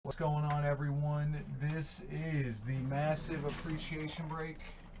What's going on, everyone? This is the massive appreciation break.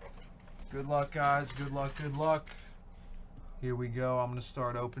 Good luck, guys. Good luck, good luck. Here we go. I'm going to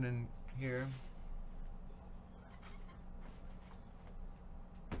start opening here.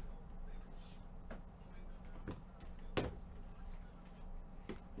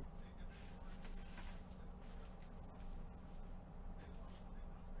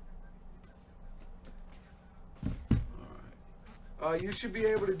 You should be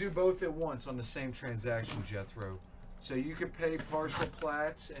able to do both at once on the same transaction, Jethro. So you could pay partial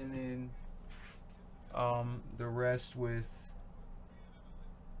plats and then the rest with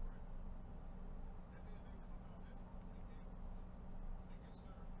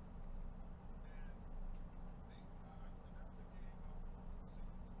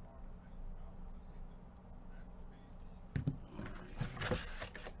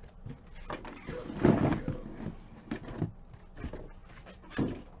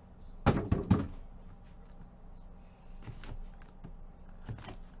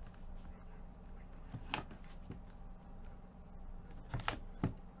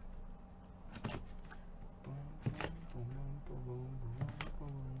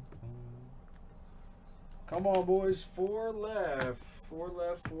Come on, boys. 4 left. 4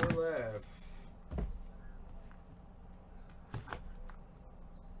 left. 4 left.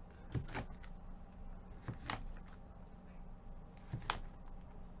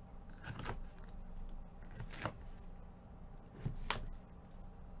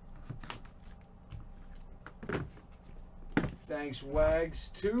 Thanks, Wags.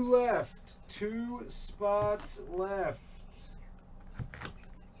 2 left. 2 spots left.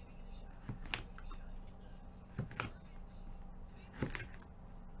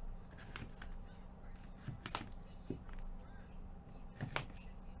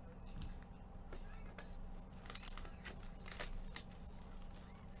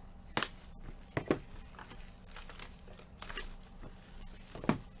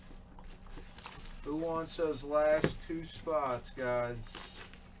 Who wants those last 2 spots, guys?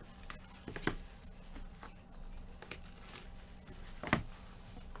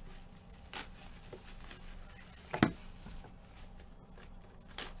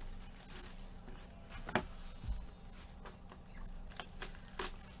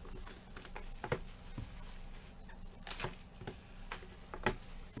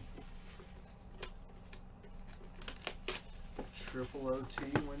 Triple OT.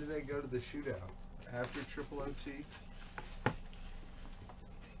 When do they go to the shootout? After triple OT?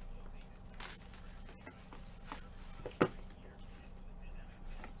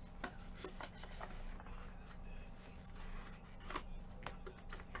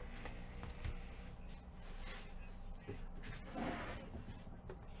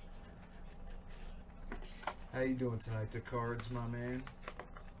 How you doing tonight, the cards, my man?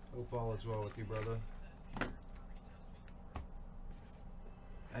 Hope all is well with you, brother.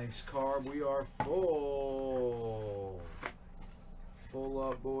 Thanks, Carb. We are full. Full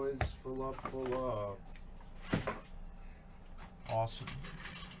up, boys. Full up, full up. Awesome.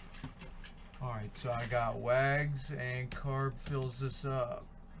 Alright, so I got Wags and Carb fills this up.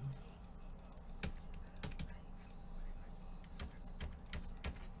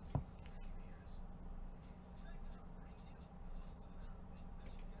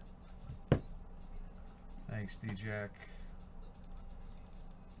 Thanks, D-Jack.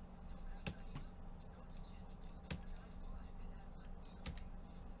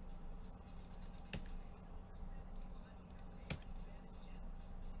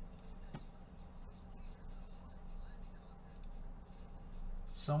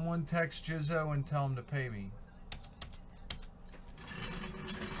 Someone text Jizzo and tell him to pay me.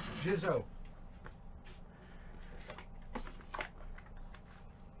 Jizzo.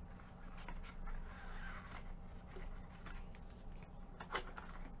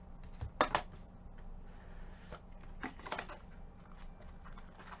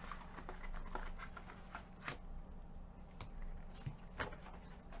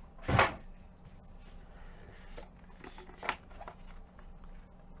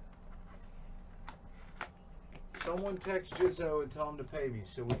 Someone text Jizzo and tell him to pay me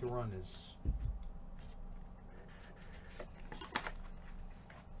so we can run this.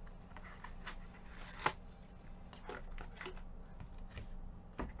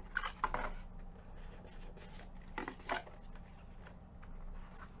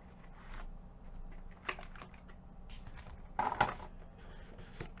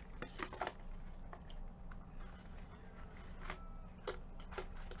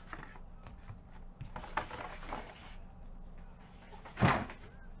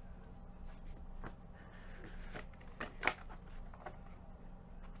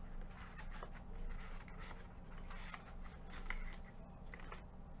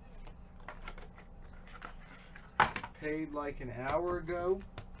 paid like an hour ago.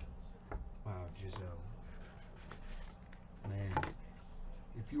 Wow, Jizzo. Man.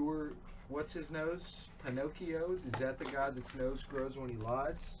 If you were, what's his nose? Pinocchio? Is that the guy that's nose grows when he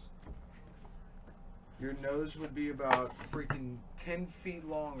lies? Your nose would be about freaking 10 feet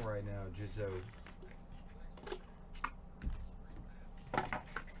long right now, Jizzo.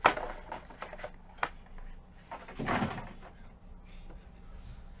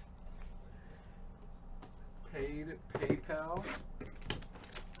 Paid PayPal.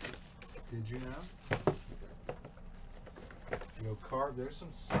 Did you know? Yo, Carb, there's some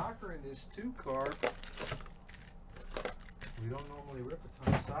soccer in this too, Carb. We don't normally rip a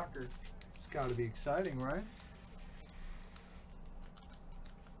ton of soccer. It's got to be exciting, right?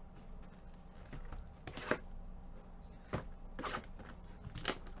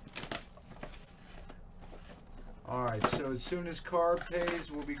 Alright, so as soon as Carb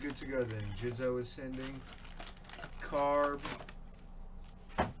pays, we'll be good to go then. Jizzo is sending. Carb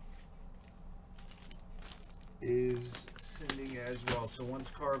is sending as well. So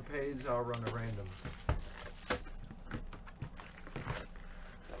once Carb pays, I'll run a random.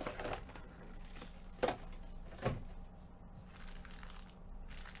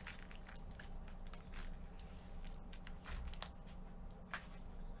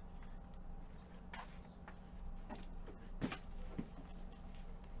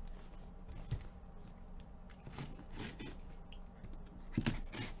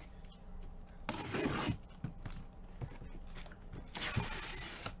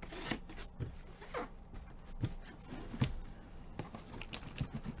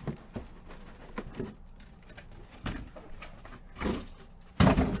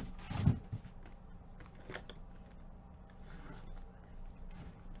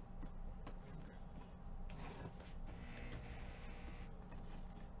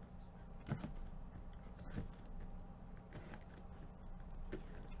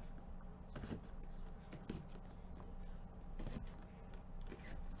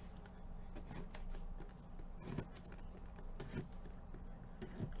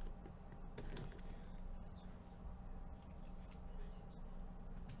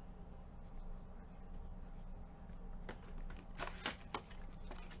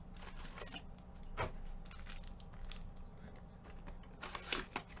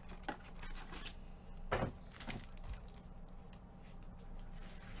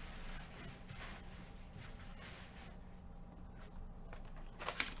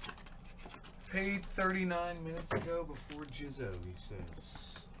 Paid 39 minutes ago before Jizzo, he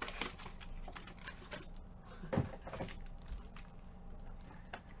says.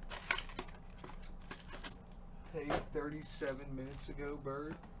 Paid 37 minutes ago,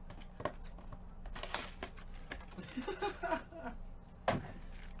 Bird.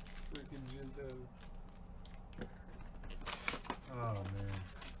 Freaking Jizzo. Oh, man.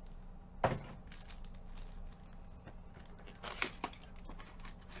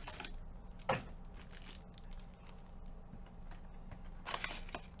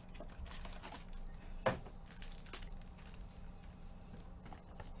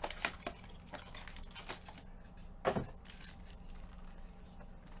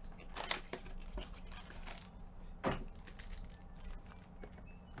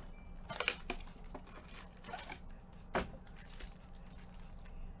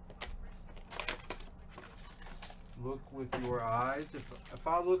 Look with your eyes. If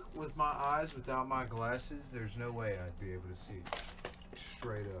I look with my eyes without my glasses, there's no way I'd be able to see.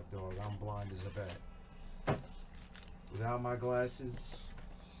 Straight up, dog. I'm blind as a bat. Without my glasses.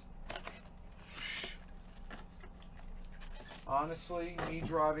 Honestly, me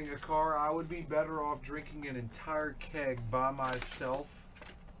driving a car, I would be better off drinking an entire keg by myself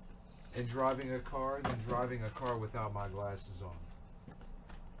and driving a car than driving a car without my glasses on.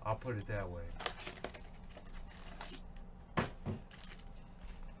 I'll put it that way.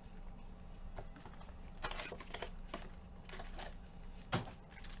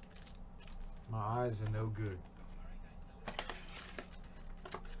 My eyes are no good.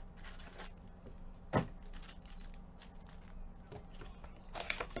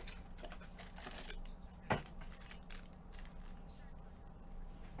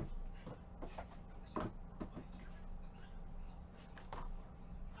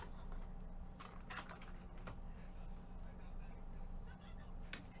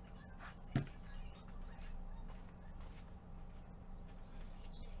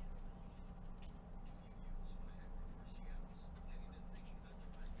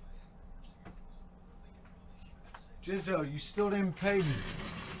 Jizzo, you still didn't pay me.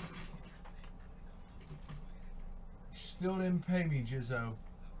 Still didn't pay me, Jizzo.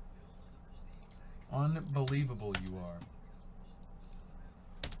 Unbelievable you are.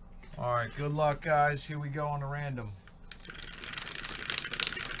 All right, good luck, guys. Here we go on a random.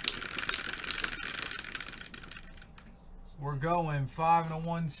 We're going 5 and a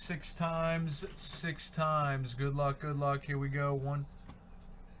 1, 6 times, 6 times. Good luck, good luck. Here we go. 1,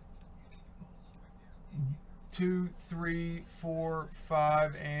 2, 3, 4,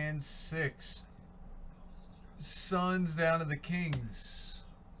 5, and 6. Suns down to the Kings.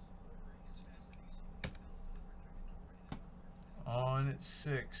 On at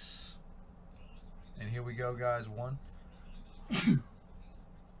 6. And here we go, guys. 1.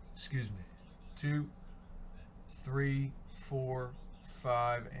 Excuse me. 2, 3, 4,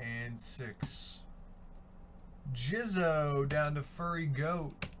 5, and 6. Jizzo down to Furry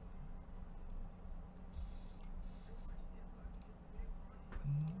Goat.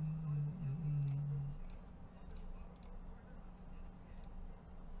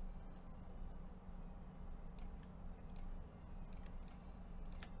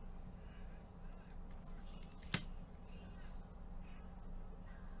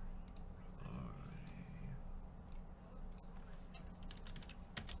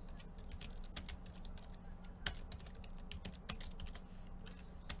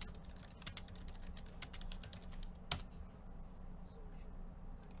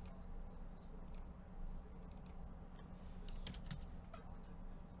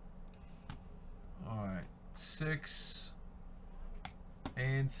 Alright, 6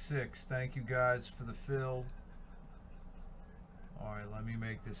 and 6. Thank you guys for the fill. Alright, let me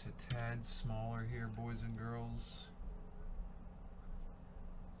make this a tad smaller here, boys and girls.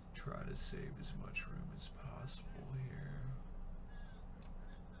 Try to save as much room as possible here.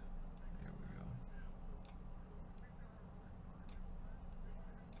 There we go.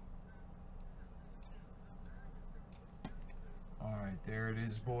 Alright, there it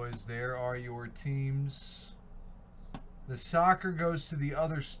is, boys. There are your teams. The soccer goes to the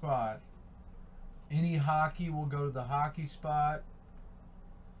other spot. Any hockey will go to the hockey spot.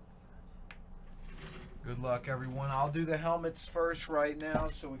 Good luck, everyone. I'll do the helmets first right now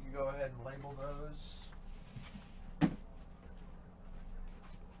so we can go ahead and label those.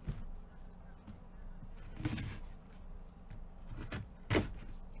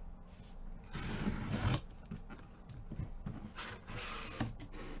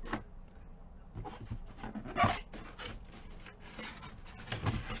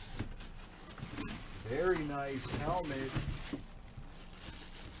 Very nice helmet.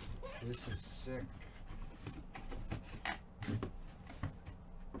 This is sick.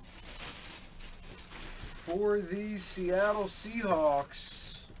 For the Seattle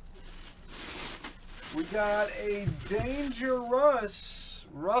Seahawks, we got a dangerous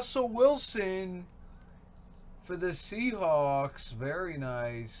Russell Wilson for the Seahawks. Very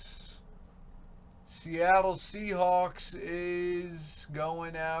nice. Seattle Seahawks is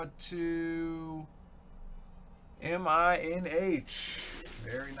going out to MINH.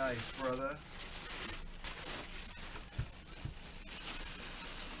 Very nice, brother.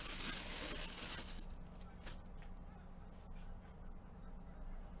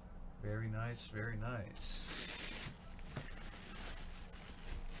 Very nice, very nice.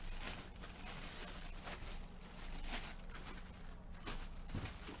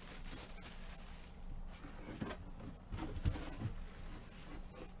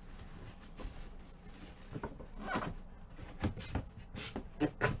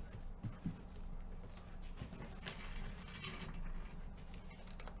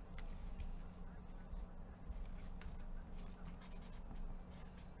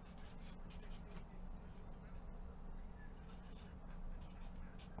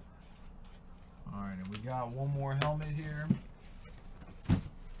 Alright, and we got one more helmet here. Good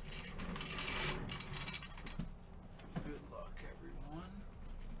luck, everyone.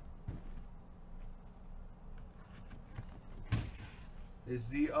 Is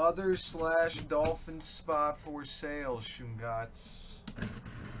the other / Dolphin spot for sale, Shungats?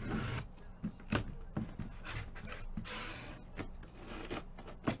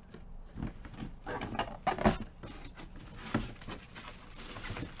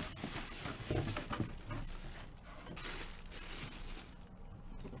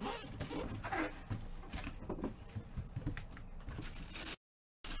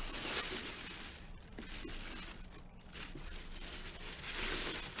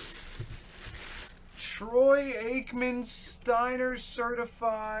 Troy Aikman Steiner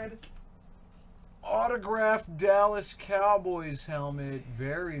certified autographed Dallas Cowboys helmet.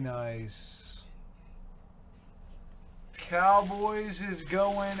 Very nice. Cowboys is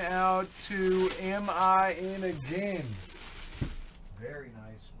going out to MIN again. Very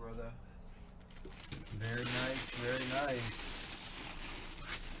nice, brother. Very nice, very nice.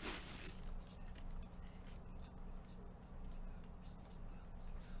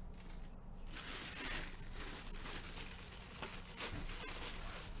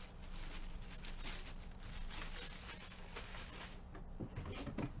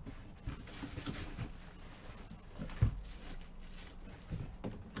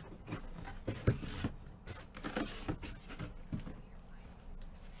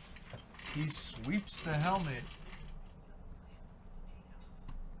 He sweeps the helmet.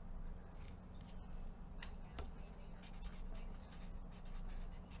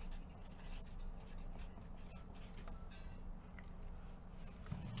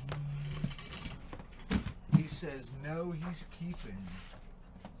 He says no, he's keeping.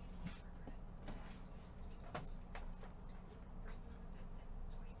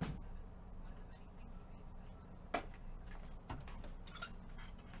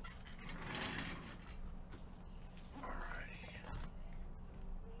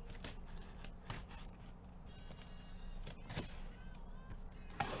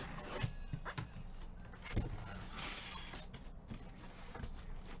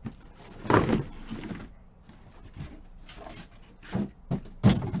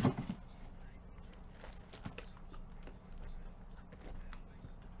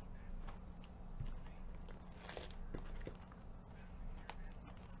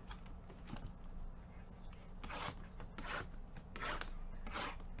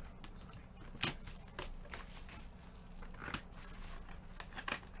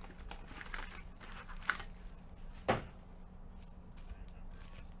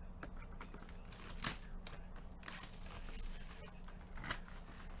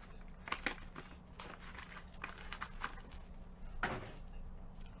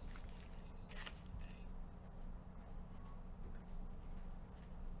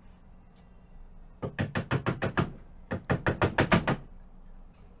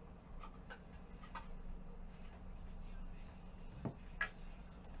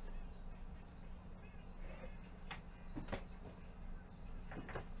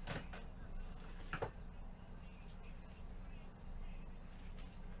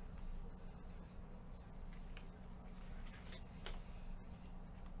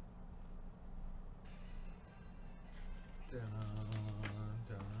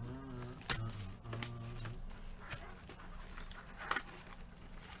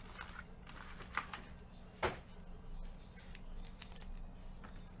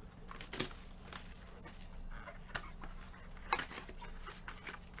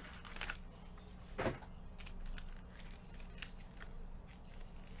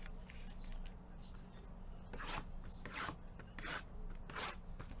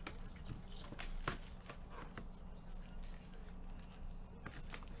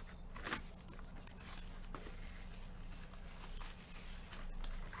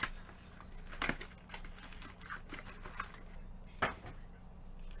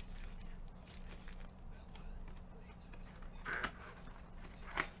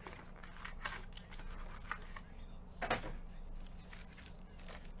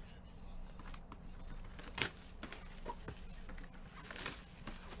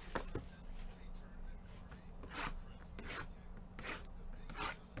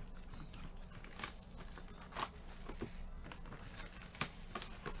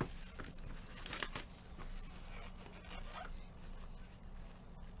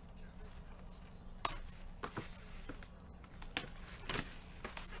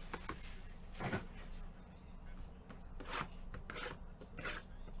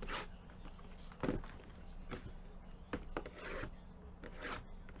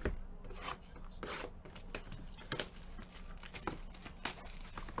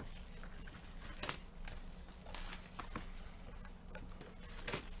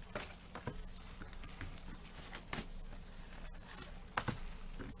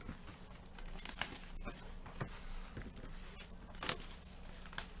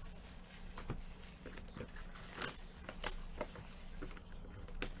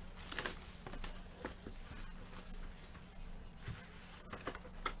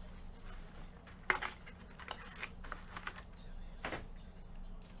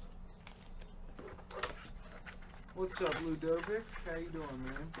 What's up, Ludovic? How you doing,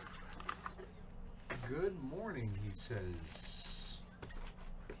 man? Good morning, he says.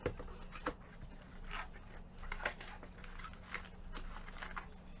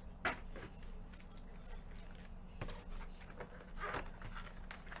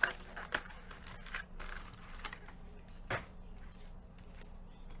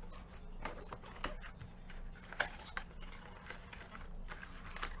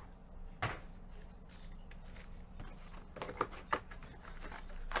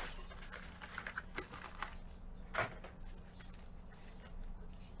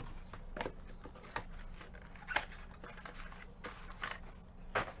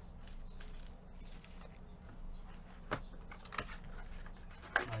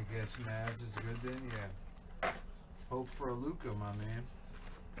 guess Mavs is good then, yeah. Hope for a Luka, my man.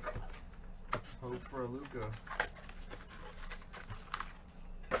 Hope for a Luka.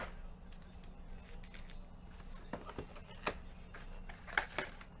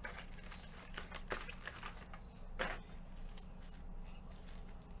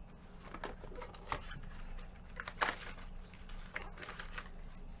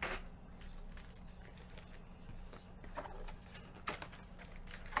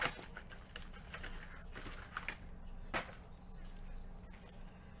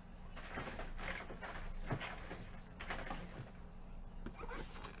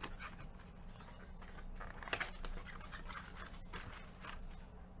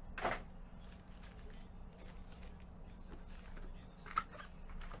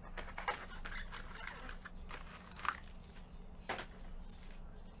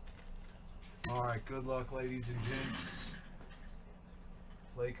 Alright, good luck, ladies and gents.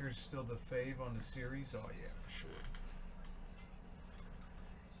 Lakers still the fave on the series? Oh, yeah, for sure.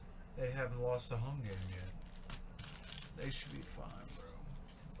 They haven't lost a home game yet. They should be fine, bro.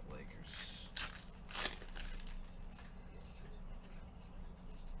 The Lakers.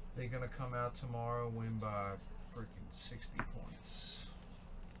 They're going to come out tomorrow, win by freaking 60 points.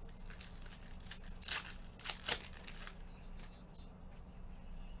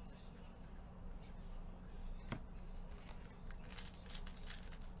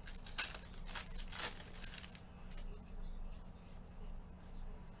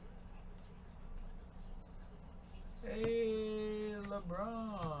 Hey,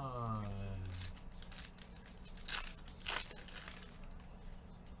 LeBron.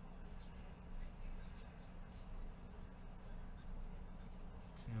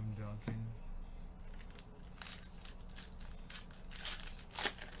 Tim Duncan.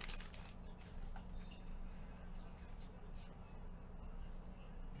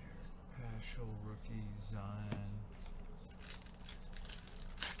 Paschal rookie Zion.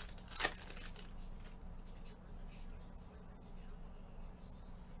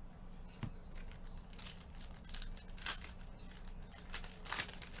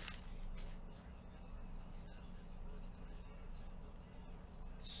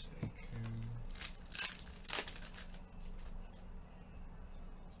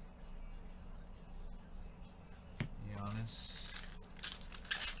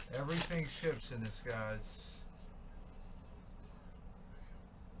 Everything ships in this, guys.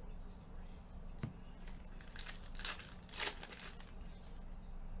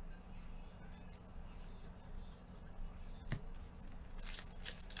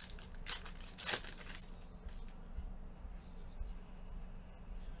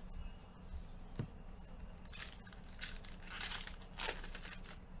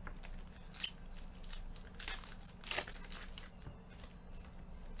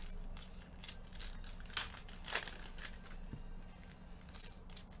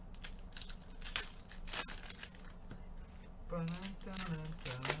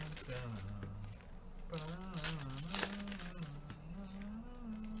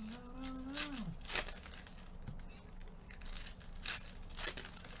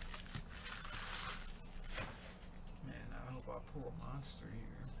 Man, I hope I pull a monster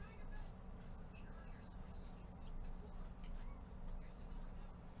here.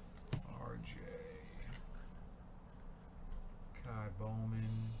 RJ. Kai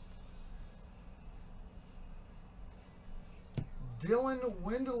Bowman. Dylan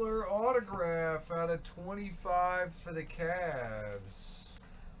Windler autograph out of 25 for the Cavs.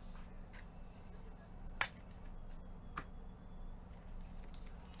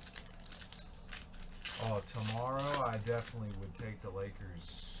 Oh, tomorrow I definitely would take the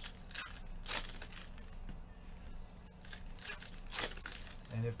Lakers.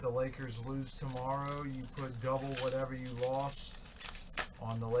 And if the Lakers lose tomorrow, you put double whatever you lost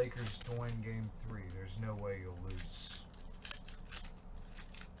on the Lakers to win Game 3. There's no way you'll lose.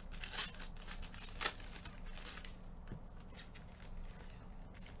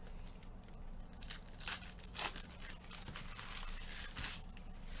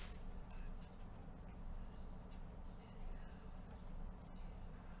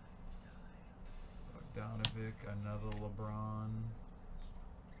 Donovic, another LeBron.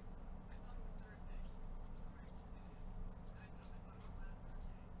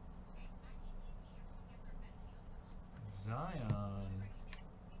 Zion.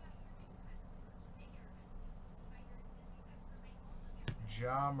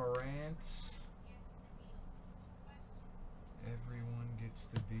 Ja Morant. Everyone gets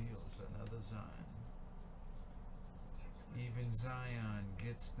the deals. Another Zion. Even Zion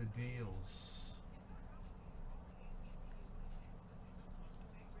gets the deals.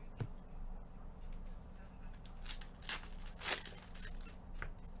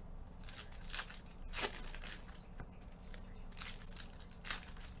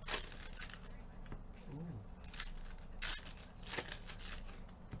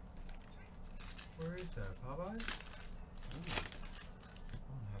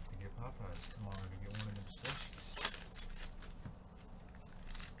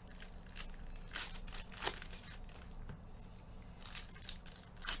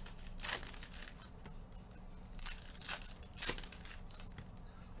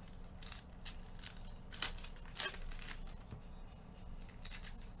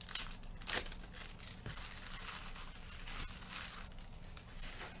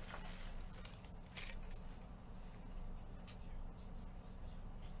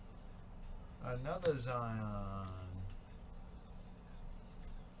 Another Zion.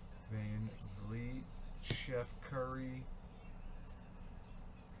 Van Vliet, Chef Curry,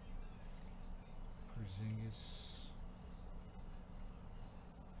 Porzingis.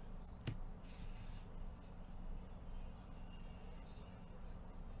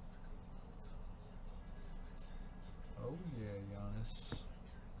 Oh yeah, Giannis.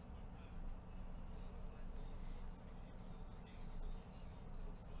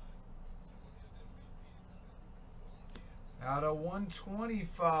 Out of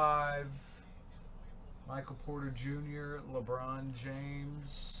 125, Michael Porter Jr., LeBron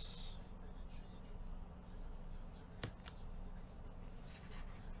James.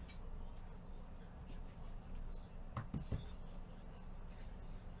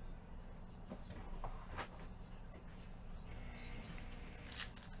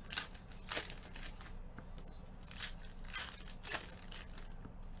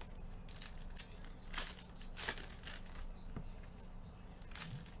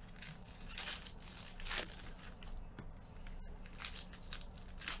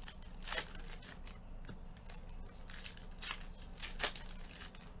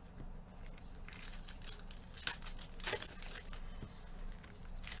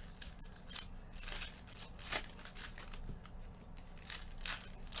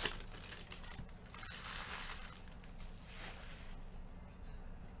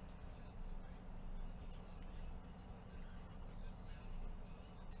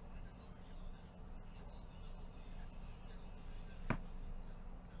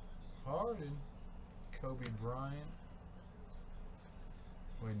 Harden, Kobe Bryant.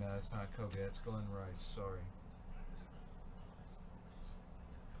 Wait, no, that's not Kobe. That's Glenn Rice. Sorry.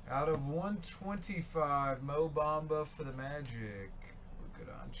 Out of 125, Mo Bamba for the Magic. Luka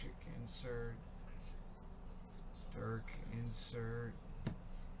Doncic insert. Dirk insert.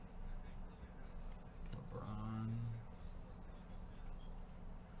 LeBron.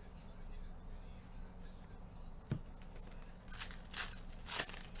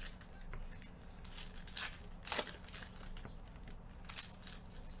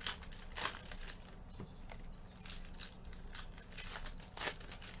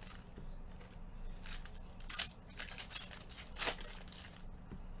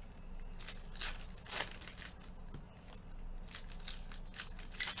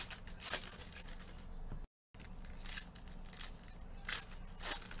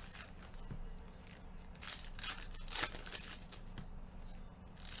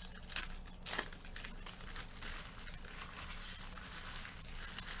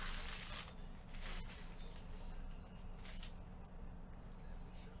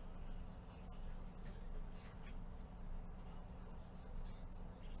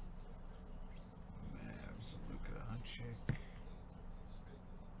 Check.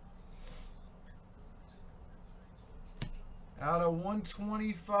 Out of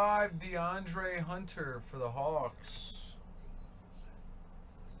 125, DeAndre Hunter for the Hawks.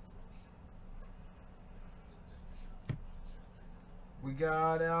 We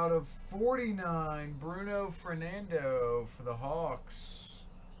got out of 49, Bruno Fernando for the Hawks.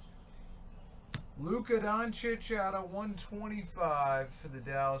 Luka Doncic out of 125 for the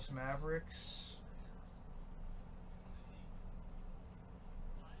Dallas Mavericks.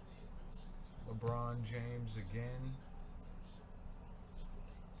 LeBron James again.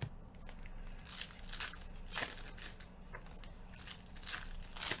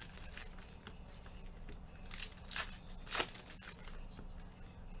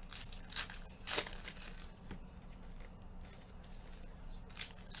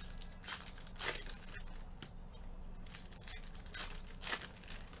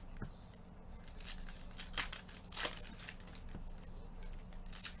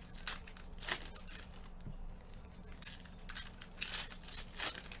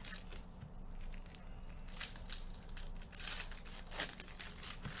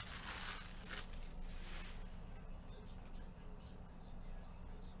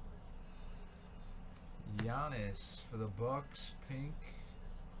 Giannis for the Bucks, pink.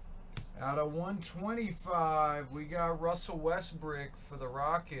 Out of 125, we got Russell Westbrook for the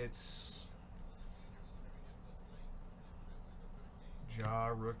Rockets. Ja,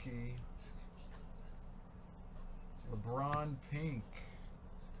 rookie. LeBron, pink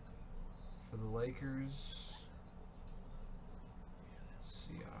for the Lakers.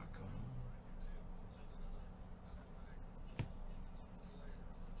 Siakam.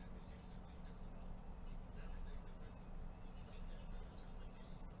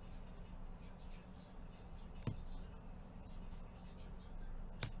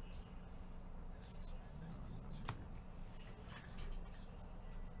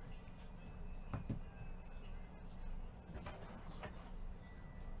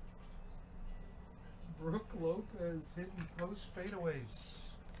 is hitting post fadeaways.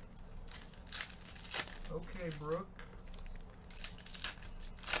 Okay, Brooke.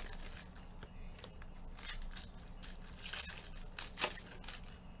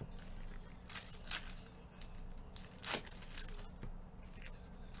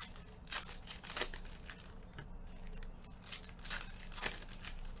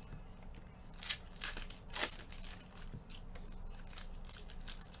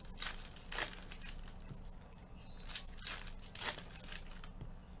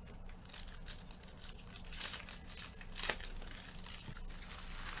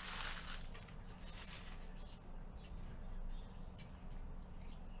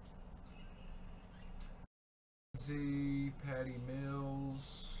 Patty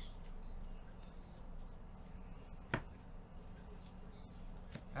Mills.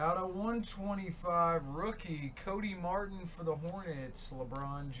 Out of 125, rookie Cody Martin for the Hornets.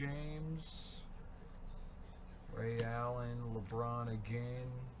 LeBron James. Ray Allen. LeBron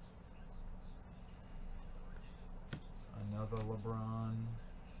again. Another LeBron.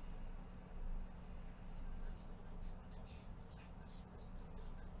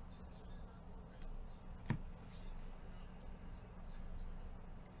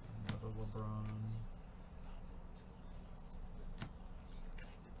 LeBron.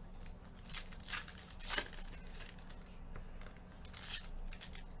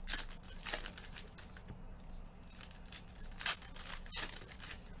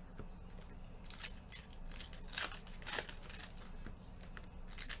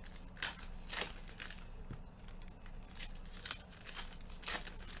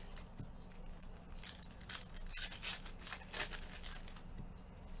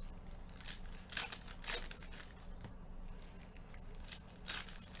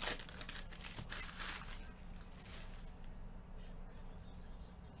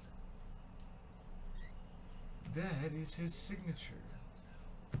 That is his signature.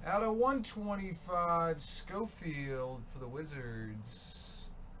 Out of 125, Schofield for the Wizards.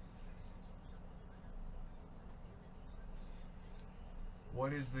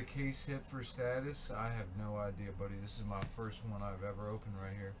 What is the case hit for status? I have no idea, buddy. This is my first one I've ever opened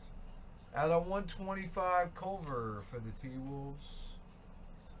right here. Out of 125, Culver for the T-Wolves.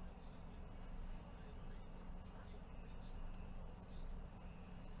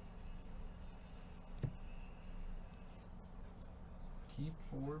 Keep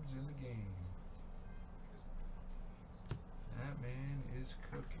Forbes in the game. That man is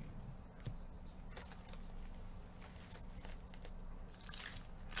cooking.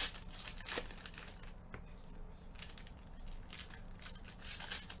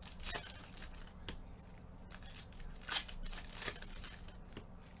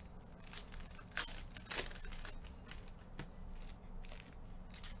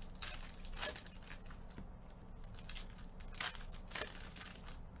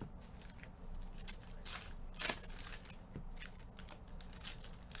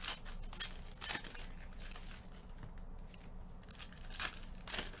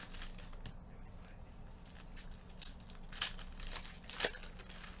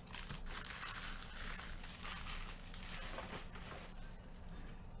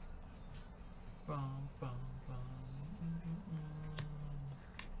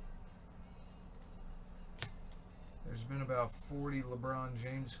 There's been about 40 LeBron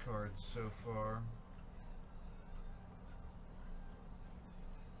James cards so far.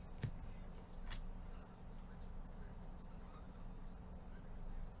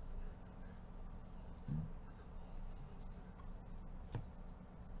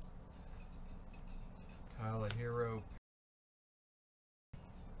 Tyler Hero.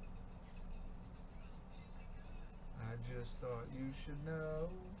 I just thought you should know.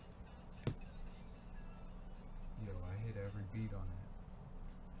 Yo, I hit every beat on it.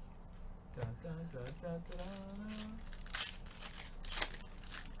 Dun, dun, dun, dun, dun, dun.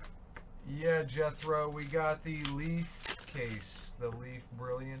 Yeah, Jethro, we got the Leaf case, the Leaf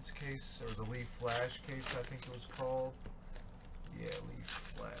Brilliance case, or the Leaf Flash case, I think it was called. Yeah, Leaf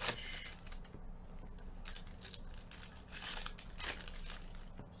Flash.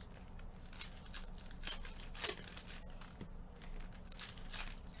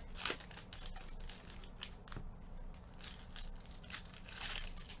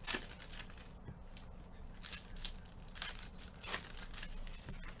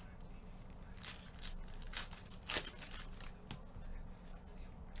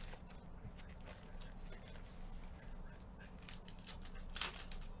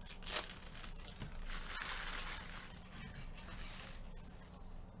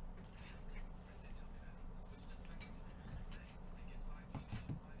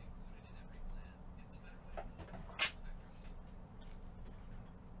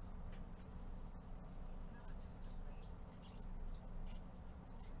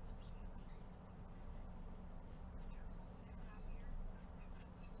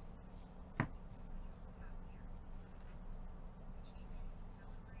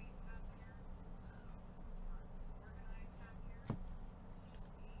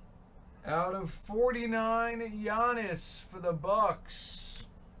 Out of 49, Giannis for the Bucks.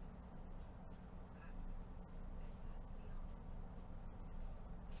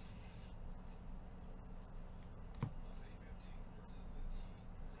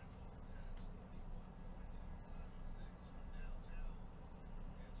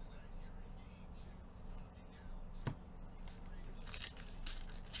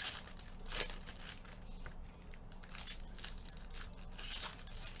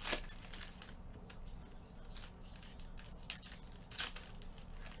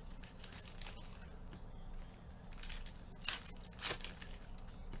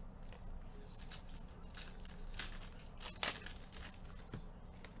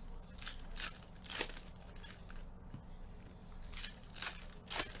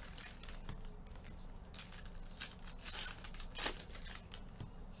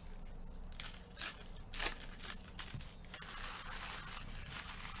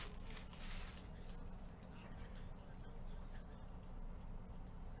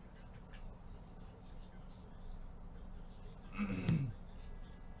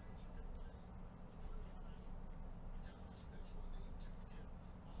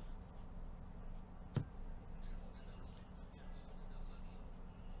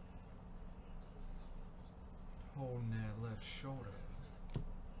 Holding that left shoulder.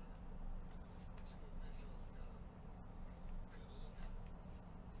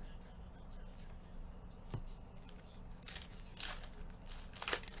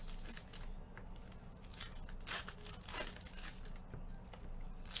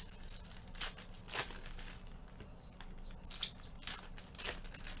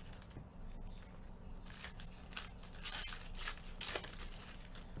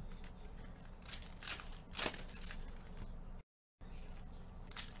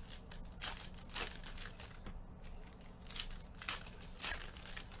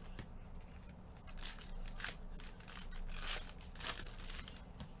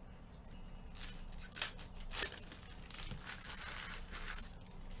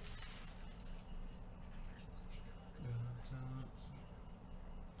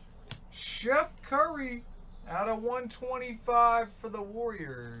 Chef Curry out of 125 for the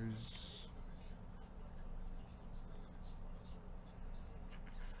Warriors.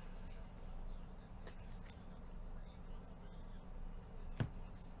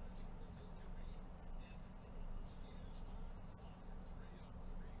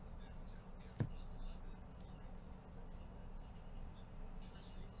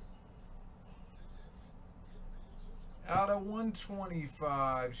 Out of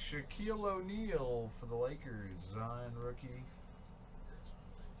 125, Shaquille O'Neal for the Lakers. Zion rookie.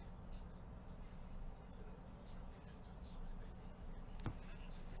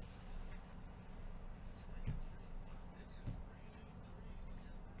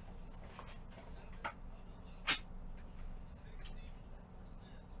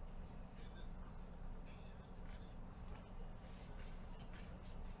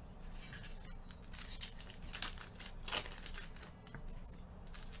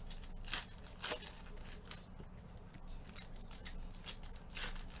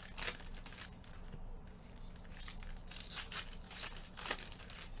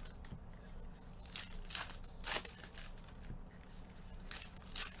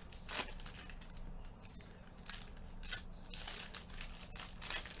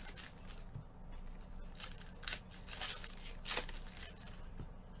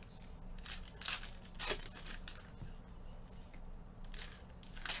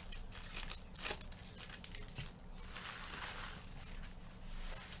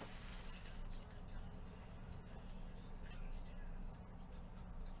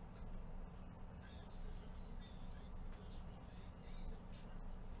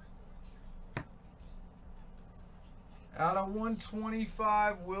 Out of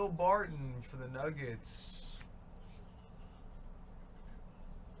 125, Will Barton for the Nuggets.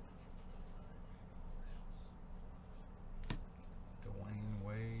 Dwayne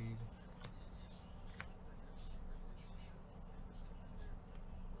Wade.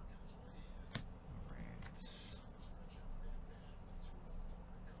 Morant.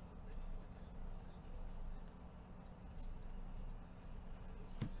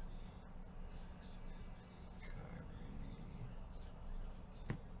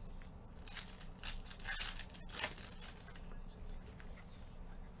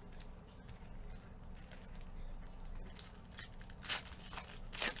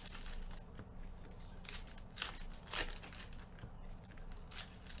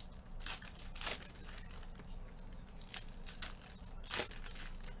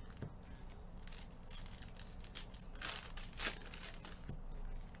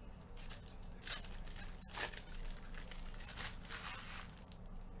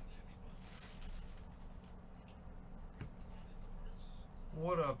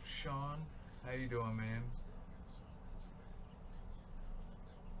 What up, Sean? How you doing, man?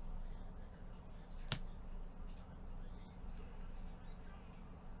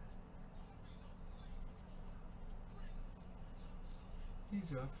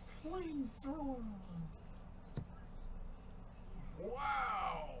 He's a flamethrower.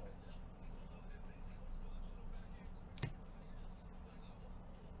 Wow.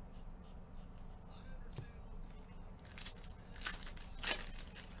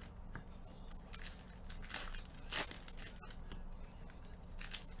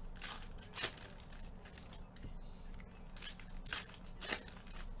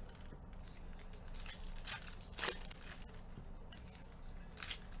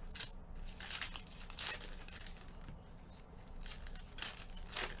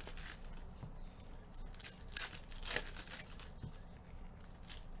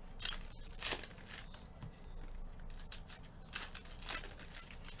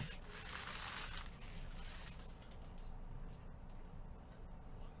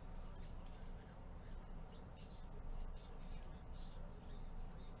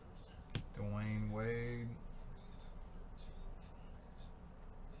 Dwayne Wade.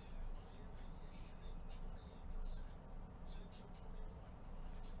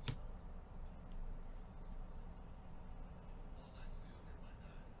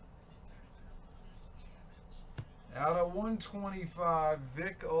 Out of 125,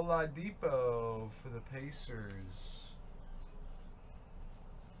 Vic Oladipo for the Pacers.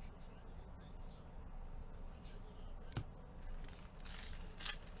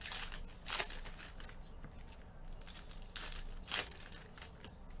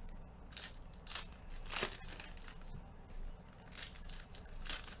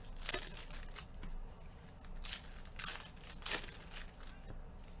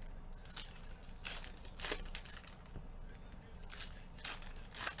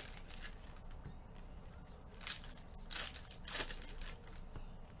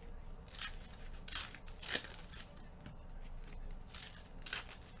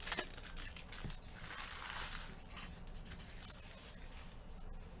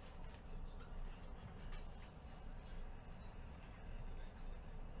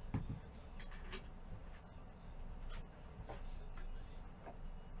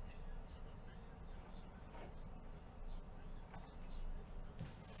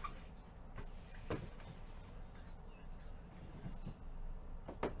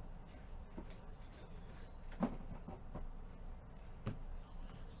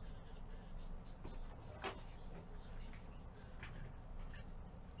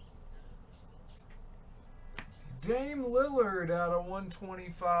 Dame Lillard out of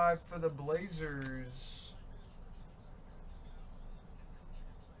 125 for the Blazers.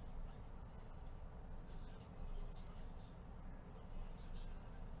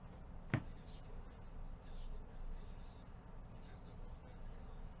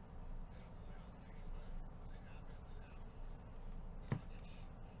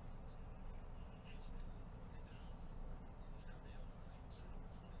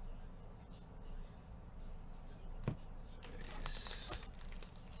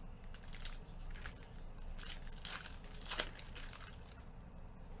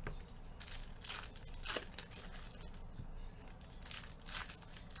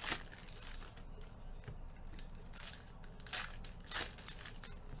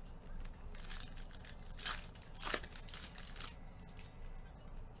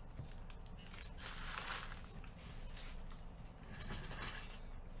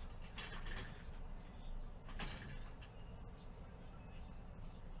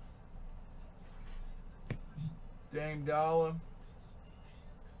 Dame Dollar.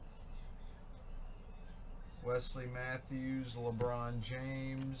 Wesley Matthews, LeBron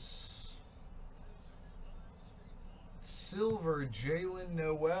James. Silver, Jalen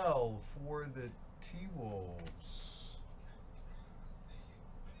Noel for the T-Wolves.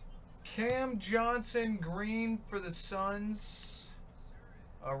 Cam Johnson, green for the Suns.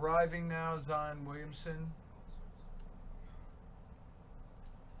 Arriving now, Zion Williamson.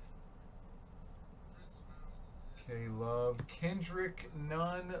 Love. Kendrick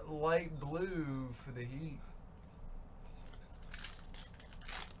Nunn, light blue for the Heat.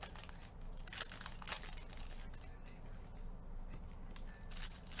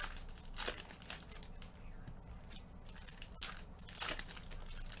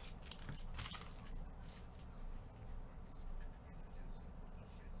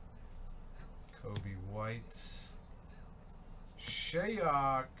 Kobe White.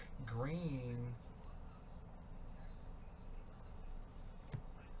 Shayok, green.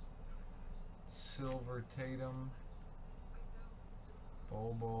 Silver Tatum.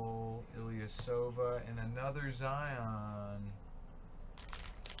 Bobo, Ilyasova, and another Zion.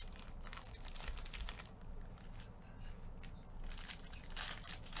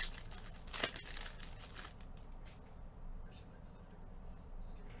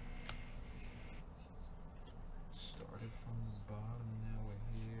 Started from the bottom, now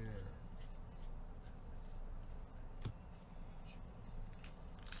we're here.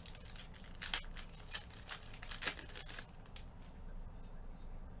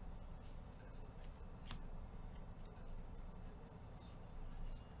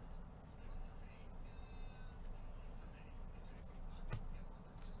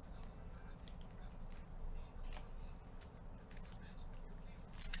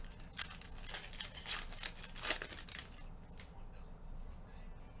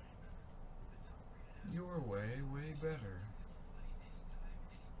 Your way better.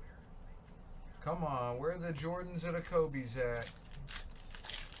 Come on, where are the Jordans or the Kobe's at?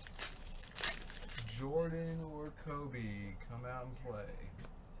 Jordan or Kobe, come out and play.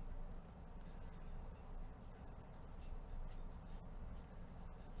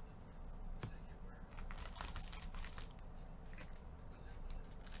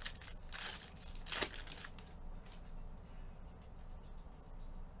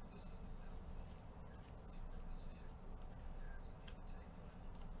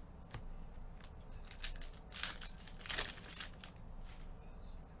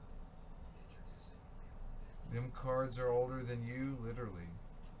 Them cards are older than you, literally.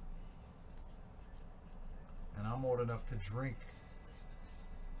 And I'm old enough to drink.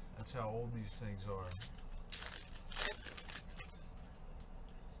 That's how old these things are.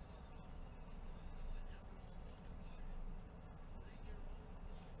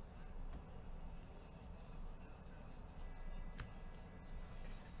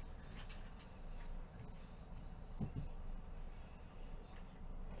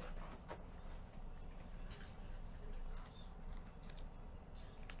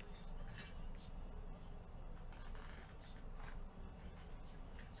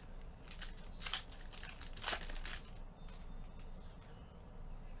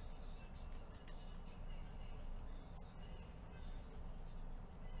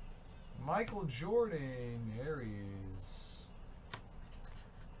 Michael Jordan, there he is.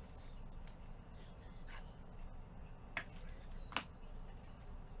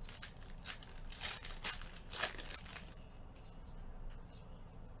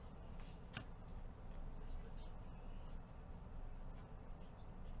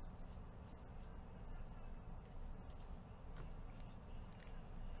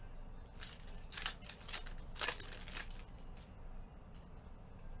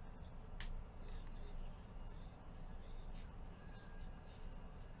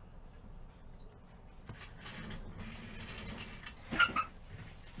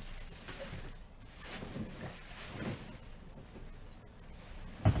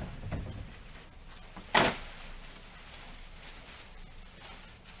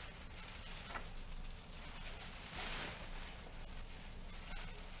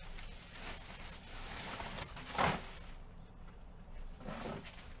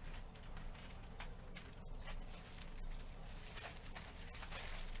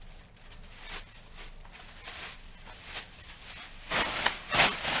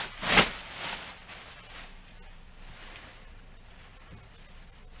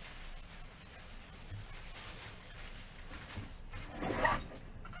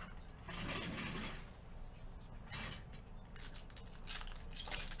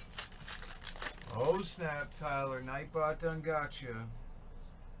 Oh snap, Tyler. Nightbot done gotcha.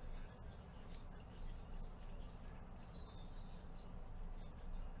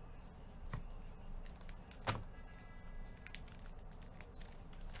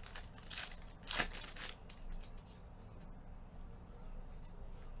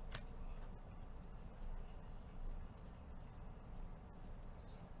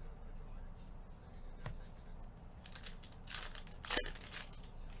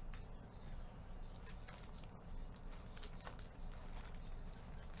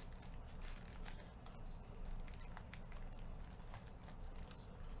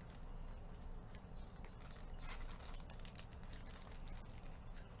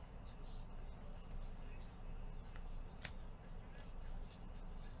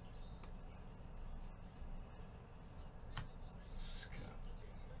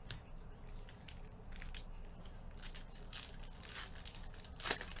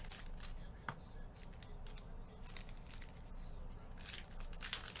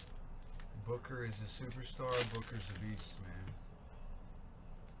 Booker is a superstar. Booker's a beast, man.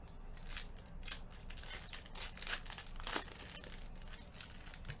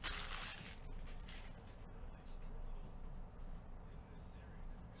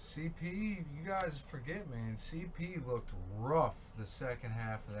 CP, you guys forget, man. CP looked rough the second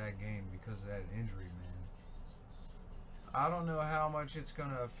half of that game because of that injury, man. I don't know how much it's going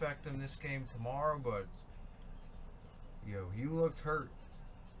to affect him this game tomorrow, but, yo, he looked hurt.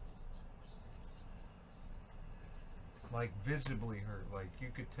 Like, visibly hurt. Like, you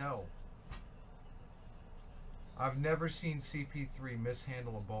could tell. I've never seen CP3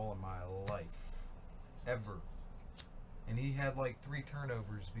 mishandle a ball in my life. Ever. And he had like 3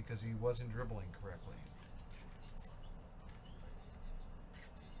 turnovers because he wasn't dribbling correctly.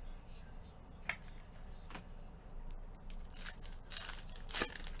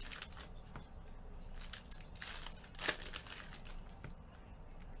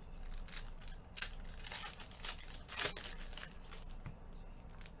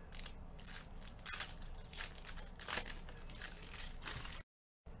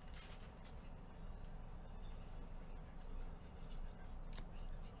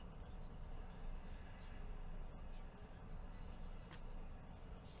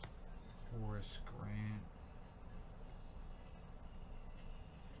 Horace Grant.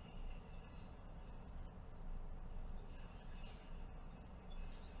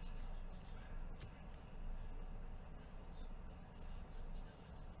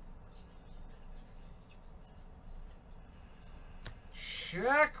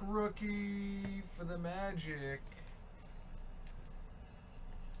 Shaq rookie for the Magic.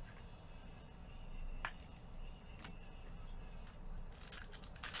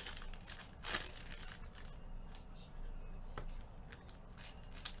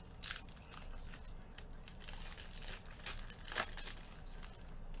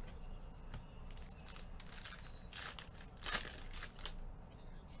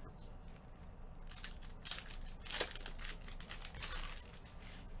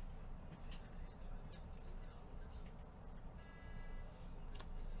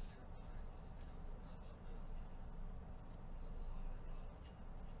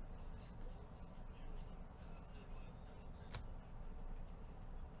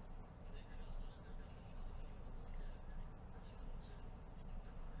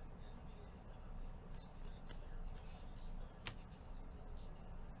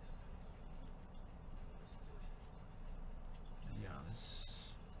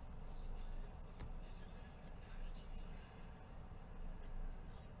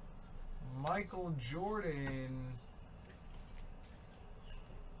 Michael Jordan.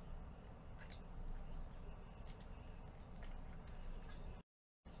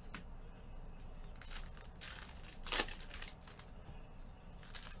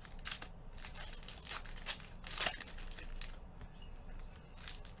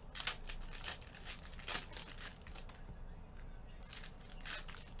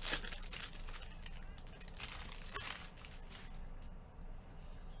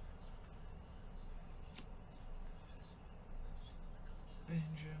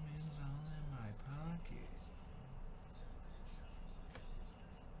 Benjamin's all in my pocket.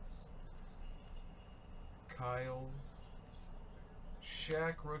 Kyle.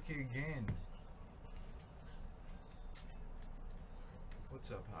 Shaq rookie again.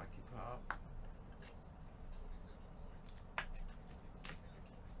 What's up, Hockey Pop?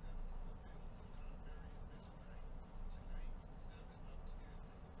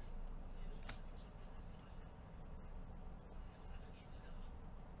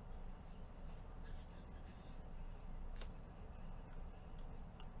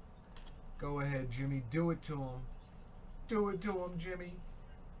 Go ahead, Jimmy. Do it to him. Do it to him, Jimmy.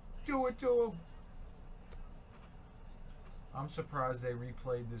 Do it to him. I'm surprised they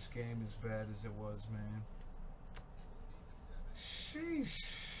replayed this game as bad as it was, man.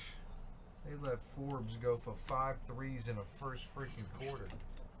 Sheesh. They let Forbes go for 5 threes in the first freaking quarter.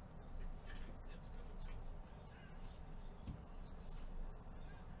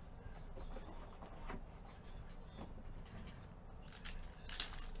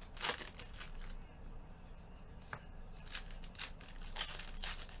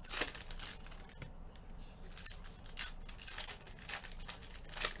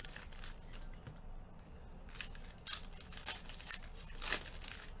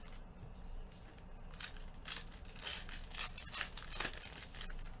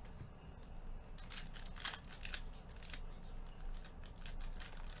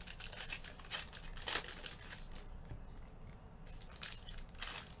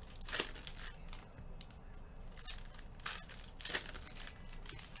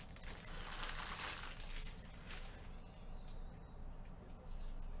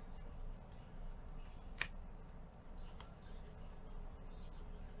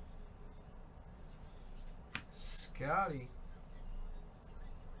 Scotty.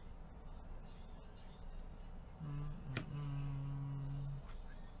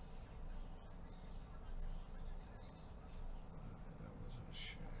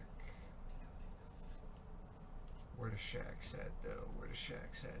 Shaq's at though? Where the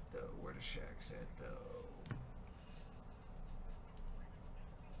Shaq's at though? Where the Shaq's at though?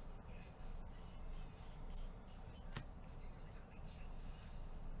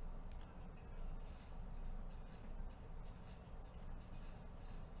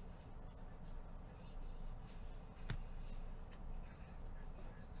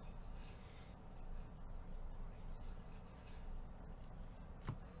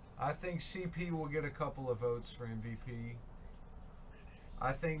 I think CP will get a couple of votes for MVP.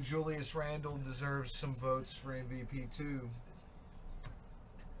 I think Julius Randle deserves some votes for MVP too.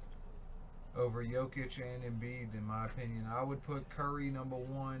 Over Jokic and Embiid, in my opinion. I would put Curry number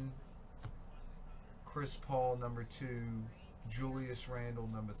 1, Chris Paul number 2, Julius Randle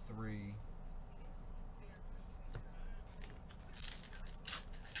number 3.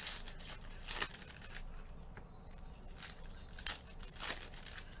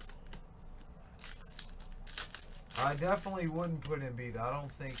 I definitely wouldn't put Embiid. I don't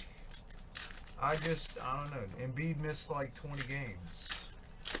think. I don't know. Embiid missed like 20 games,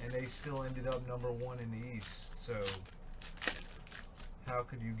 and they still ended up number 1 in the East. So, how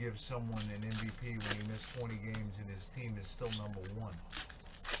could you give someone an MVP when he missed 20 games and his team is still number 1?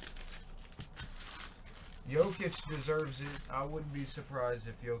 Jokic deserves it. I wouldn't be surprised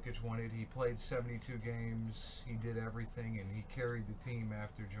if Jokic won it. He played 72 games. He did everything, and he carried the team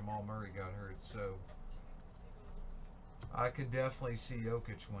after Jamal Murray got hurt. So, I could definitely see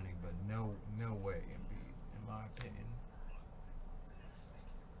Jokic winning, but no way Embiid, in my opinion.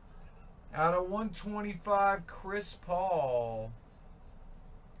 Out of 125, Chris Paul.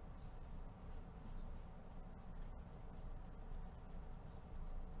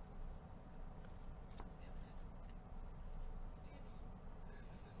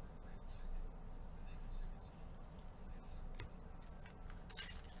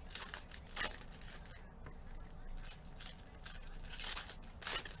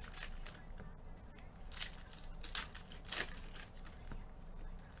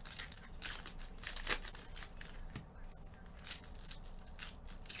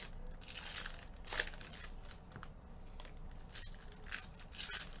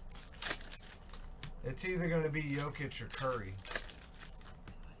 It's either going to be Jokic or Curry.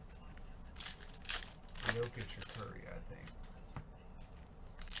 Jokic or Curry, I think.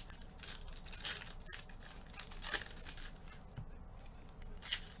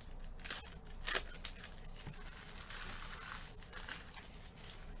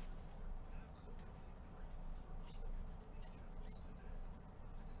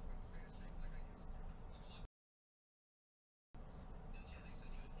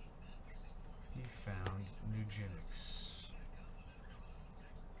 Found Nugenics.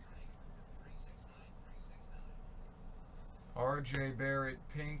 RJ Barrett,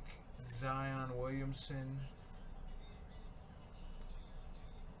 pink. Zion Williamson.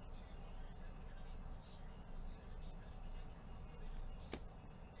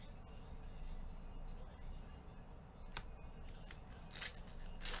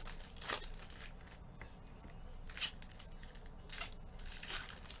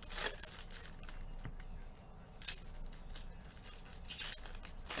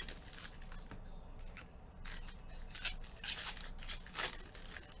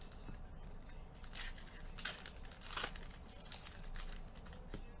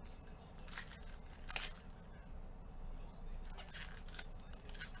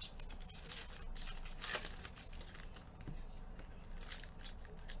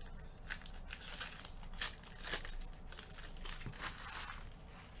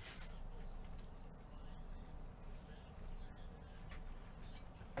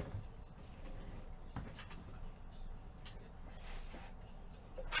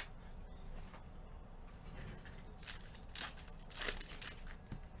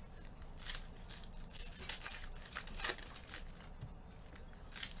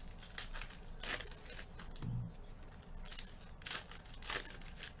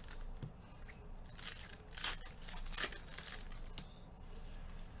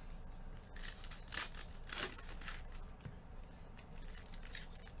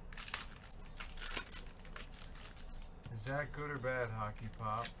 Is that good or bad, Hockey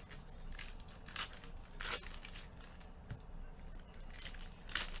Pop?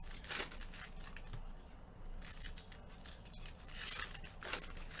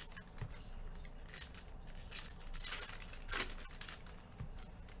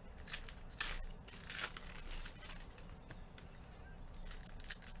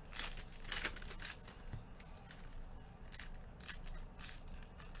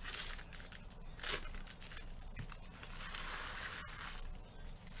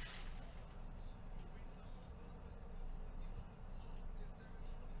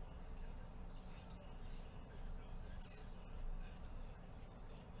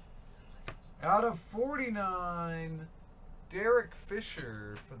 Out of 49, Derek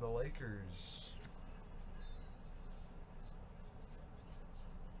Fisher for the Lakers.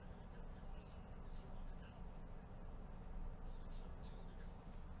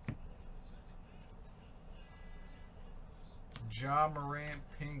 Ja Morant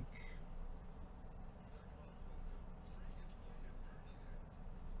pink.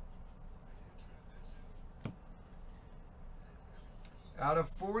 Out of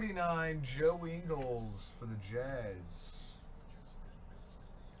 49, Joe Ingles for the Jazz.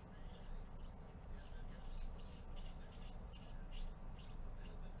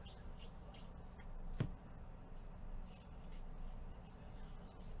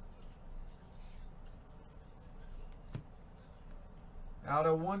 Out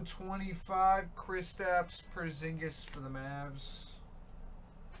of 125, Kristaps Porzingis for the Mavs.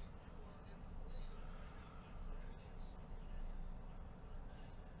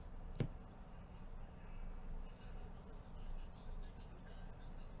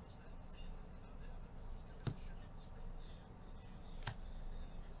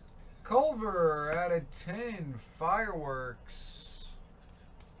 Culver out of 10, Fireworks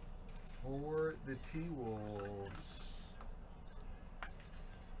for the T-Wolves.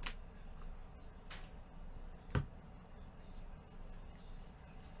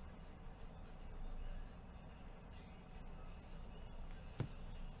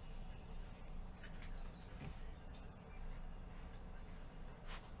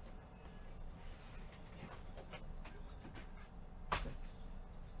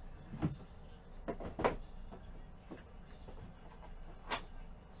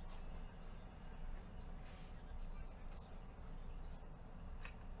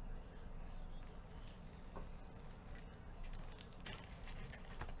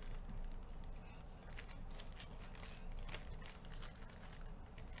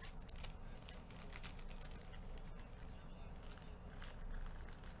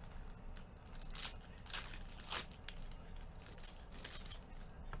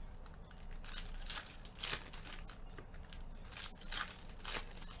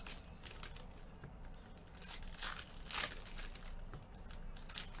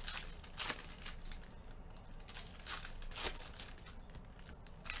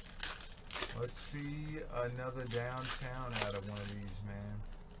 Let's see another downtown out of one of these, man.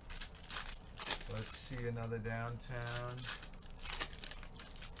 Let's see another downtown.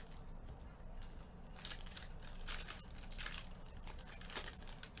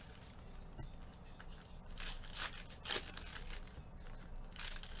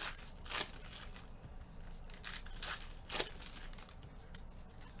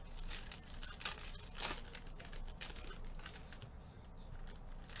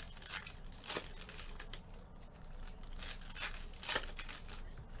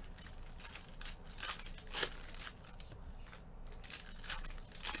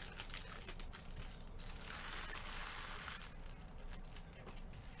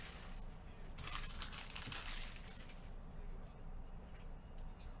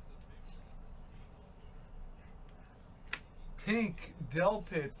 Pink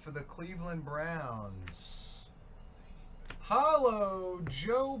Delpit for the Cleveland Browns. Hollow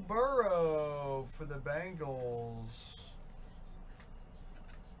Joe Burrow for the Bengals.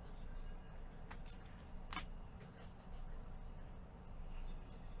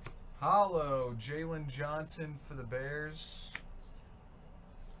 Hollow Jalen Johnson for the Bears.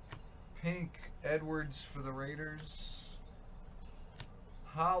 Pink Edwards for the Raiders.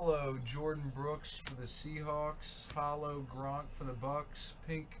 Hollow Jordan Brooks for the Seahawks. Hollow Gronk for the Bucks.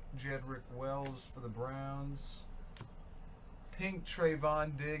 Pink Jedrick Wells for the Browns. Pink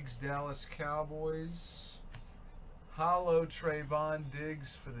Trayvon Diggs, Dallas Cowboys. Hollow Trayvon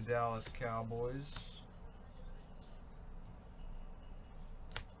Diggs for the Dallas Cowboys.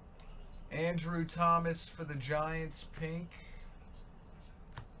 Andrew Thomas for the Giants, pink.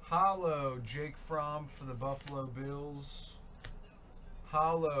 Hollow Jake Fromm for the Buffalo Bills.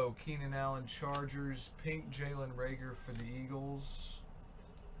 Hollow Keenan Allen Chargers, pink Jalen Reagor for the Eagles.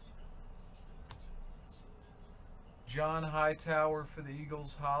 John Hightower for the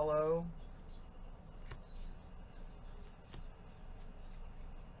Eagles, hollow.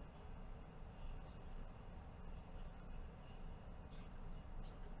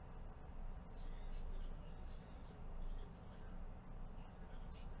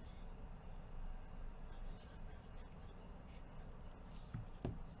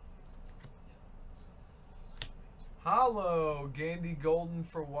 Hollow Gandy Golden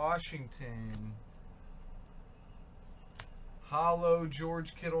for Washington. Hollow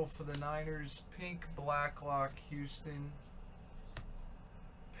George Kittle for the Niners. Pink Blacklock Houston.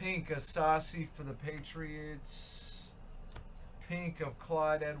 Pink Asasi for the Patriots. Pink of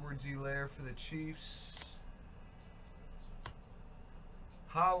Clyde Edwards-Helaire for the Chiefs.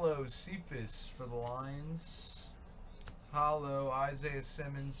 Hollow Cephas for the Lions. Hollow Isaiah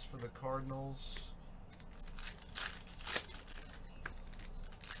Simmons for the Cardinals.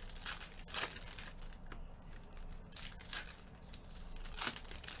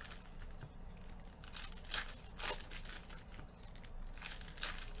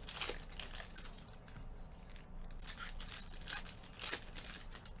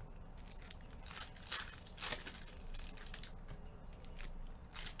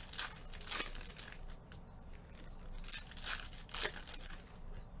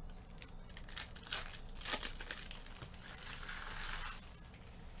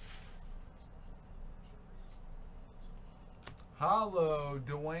 Hollow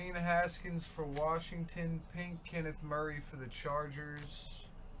Dwayne Haskins for Washington. Pink Kenneth Murray for the Chargers.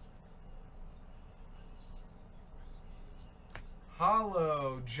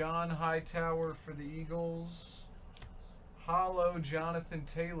 Hollow John Hightower for the Eagles. Hollow Jonathan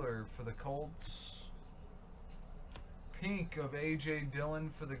Taylor for the Colts. Pink of A.J. Dillon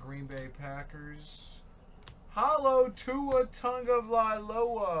for the Green Bay Packers. Hollow Tua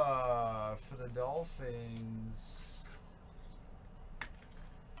Tagovailoa for the Dolphins.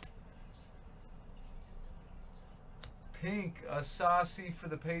 Pink Asasi for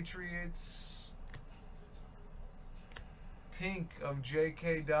the Patriots. Pink of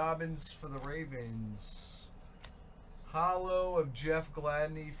J.K. Dobbins for the Ravens. Hollow of Jeff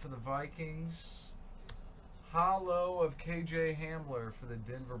Gladney for the Vikings. Hollow of K.J. Hamler for the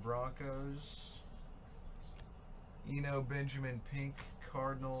Denver Broncos. Eno Benjamin Pink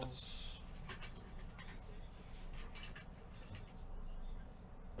Cardinals.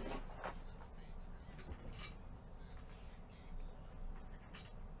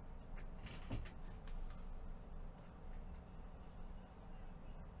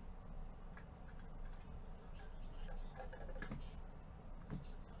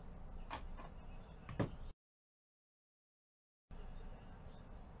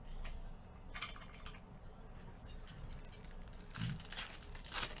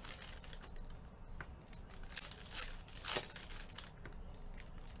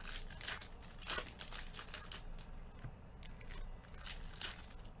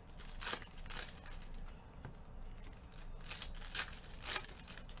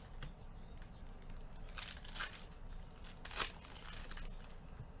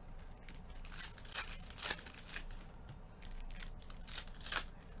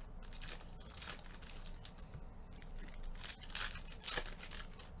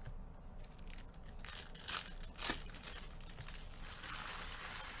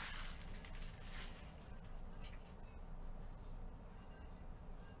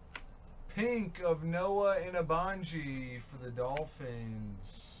 Pink of Noah Inabanji for the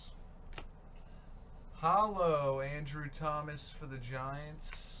Dolphins. Hollow Andrew Thomas for the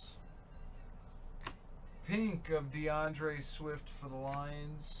Giants. Pink of DeAndre Swift for the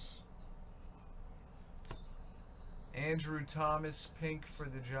Lions. Andrew Thomas pink for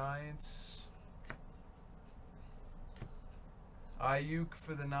the Giants. Ayuk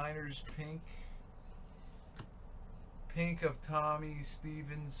for the Niners pink. Pink of Tommy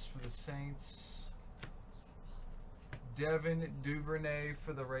Stevens for the Saints. Devin Duvernay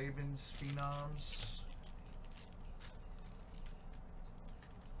for the Ravens Phenoms.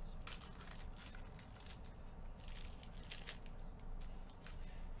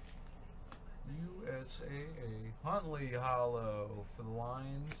 USAA. Huntley Hollow for the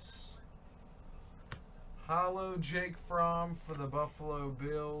Lions. Hollow Jake Fromm for the Buffalo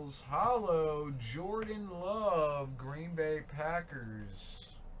Bills. Hollow Jordan Love, Green Bay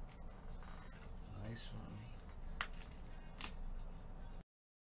Packers. Nice one.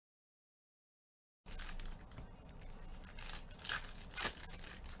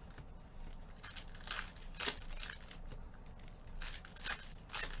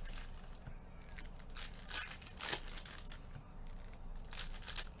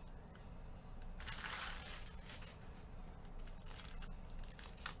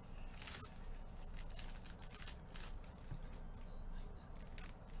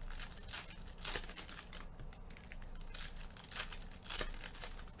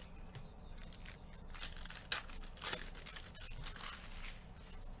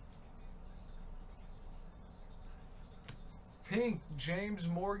 Pink, James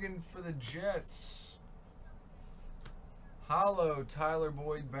Morgan for the Jets. Hollow, Tyler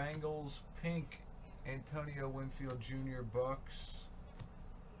Boyd, Bengals. Pink, Antonio Winfield Jr., Bucks.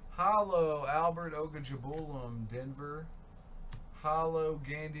 Hollow, Albert Okwuegbunam, Denver. Hollow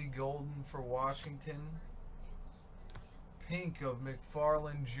Gandy Golden for Washington. Pink of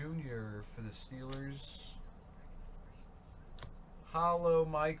McFarland Jr. for the Steelers. Hollow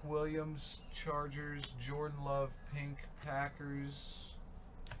Mike Williams, Chargers. Jordan Love, pink, Packers.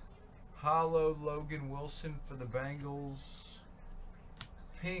 Hollow Logan Wilson for the Bengals.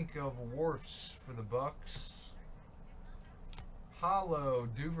 Pink of Worfs for the Bucks. Hollow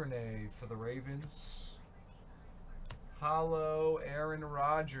Duvernay for the Ravens. Hollow Aaron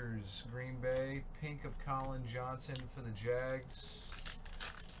Rodgers, Green Bay. Pink of Colin Johnson for the Jags.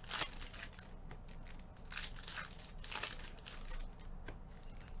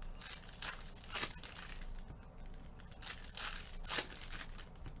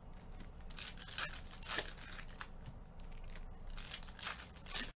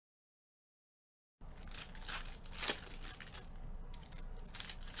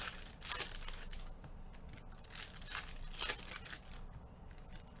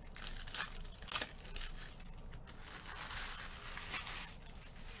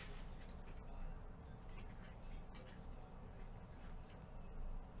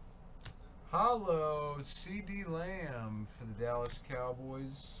 Hollow CD Lamb for the Dallas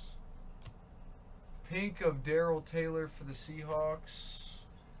Cowboys. Pink of Darrell Taylor for the Seahawks.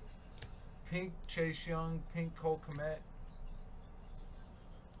 Pink Chase Young, pink Cole Kmet.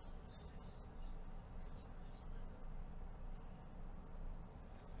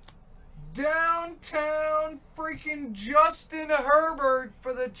 Downtown freaking Justin Herbert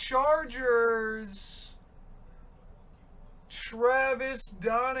for the Chargers. Travis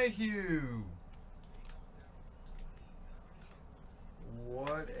Donahue.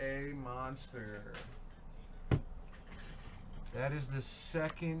 What a monster. That is the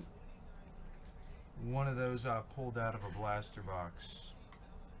second one of those I pulled out of a blaster box.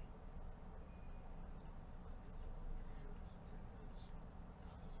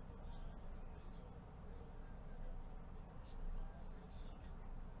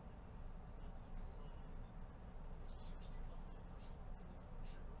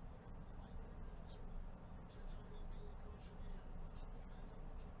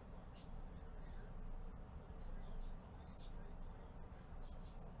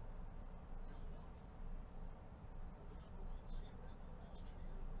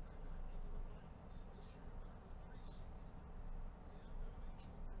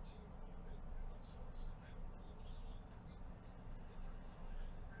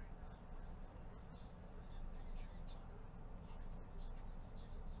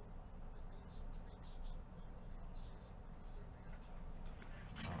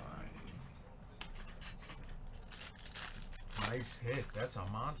 Nice hit. That's a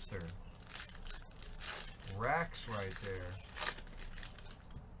monster. Racks right there.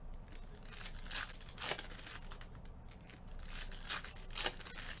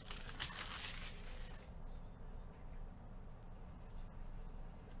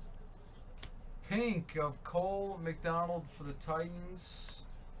 Pink of Cole McDonald for the Titans.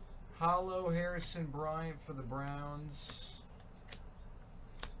 Hollow Harrison Bryant for the Browns.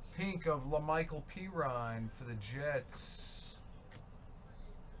 Pink of LaMichael Pirine for the Jets.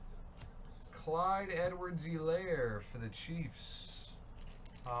 Clyde Edwards-Helaire for the Chiefs.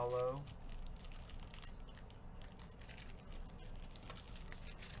 Hollow.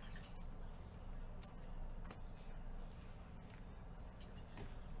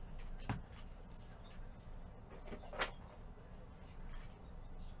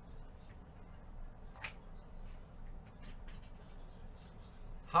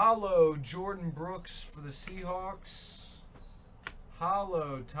 Hollow Jordan Brooks for the Seahawks.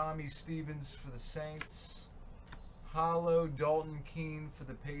 Hollow Tommy Stevens for the Saints. Hollow Dalton Keene for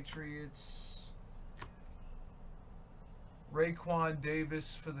the Patriots. Raekwon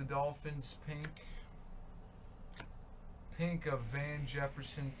Davis for the Dolphins, pink. Pink of Van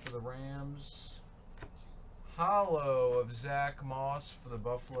Jefferson for the Rams. Hollow of Zach Moss for the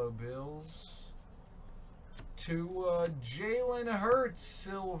Buffalo Bills. To Jalen Hurts,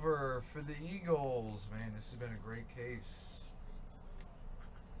 silver for the Eagles. Man, this has been a great case.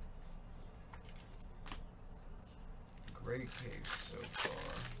 Great case so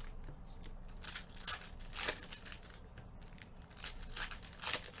far.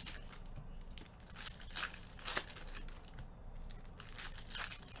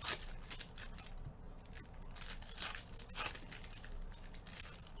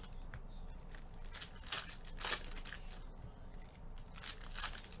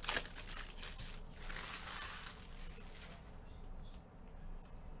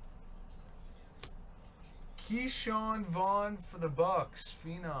 Keyshawn Vaughn for the Bucks,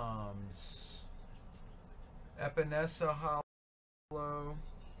 Phenoms. Epinesa Hollow.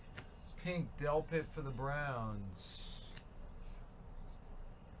 Pink Delpit for the Browns.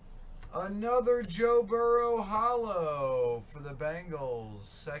 Another Joe Burrow hollow for the Bengals.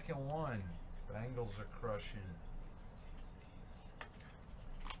 Second one. Bengals are crushing.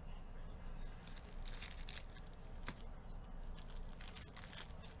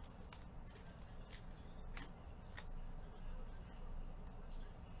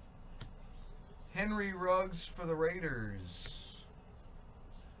 Henry Ruggs for the Raiders.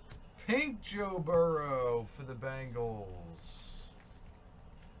 Pink Joe Burrow for the Bengals.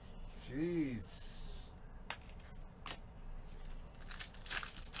 Jeez.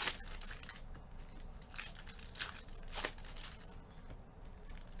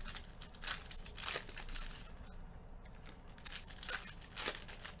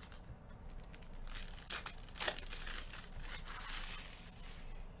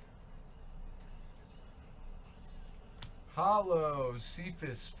 Hollow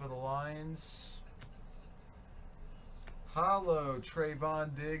Cephas for the Lions. Hollow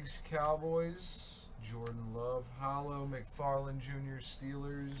Trayvon Diggs Cowboys. Jordan Love. Hollow McFarland Jr.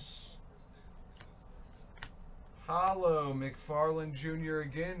 Steelers. Hollow McFarland Jr.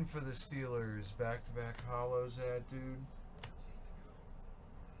 again for the Steelers. Back-to-back hollows of that dude.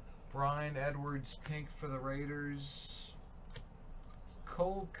 Brian Edwards pink for the Raiders.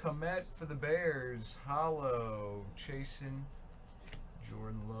 Cole Kmet for the Bears. Hollow chasing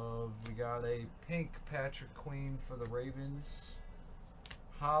Jordan Love. We got a pink Patrick Queen for the Ravens.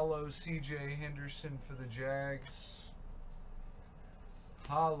 Hollow CJ Henderson for the Jags.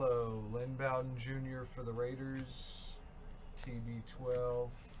 Hollow Lynn Bowden Jr. for the Raiders. TB12.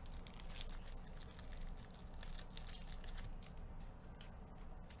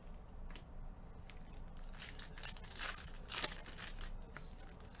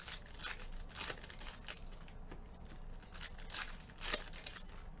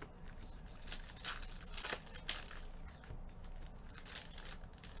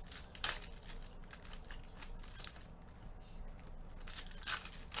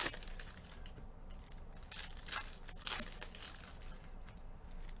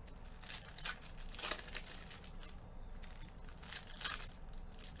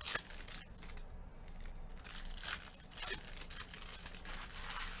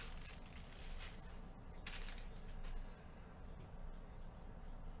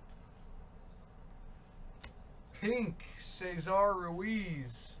 Pink Cesar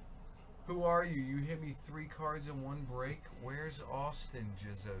Ruiz. Who are you? You hit me 3 cards in one break. Where's Austin?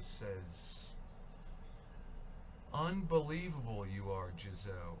 Jizzo says. Unbelievable you are,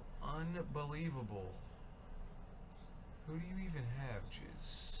 Jizzo. Unbelievable. Who do you even have,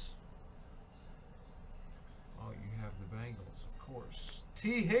 Jiz? Oh, you have the Bengals, of course.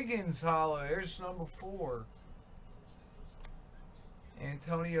 T. Higgins hollow. There's number 4.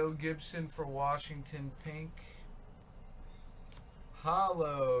 Antonio Gibson for Washington pink.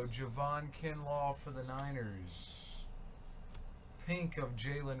 Hollow Javon Kinlaw for the Niners. Pink of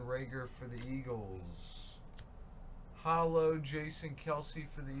Jalen Reagor for the Eagles. Hollow Jason Kelsey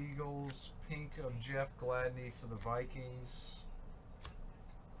for the Eagles. Pink of Jeff Gladney for the Vikings.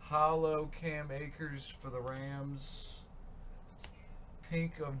 Hollow Cam Akers for the Rams.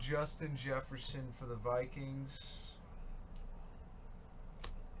 Pink of Justin Jefferson for the Vikings.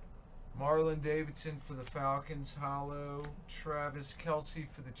 Marlon Davidson for the Falcons, hollow. Travis Kelsey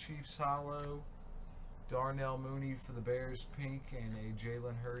for the Chiefs, hollow. Darnell Mooney for the Bears, pink. And a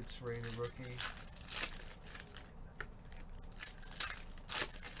Jalen Hurts rated rookie.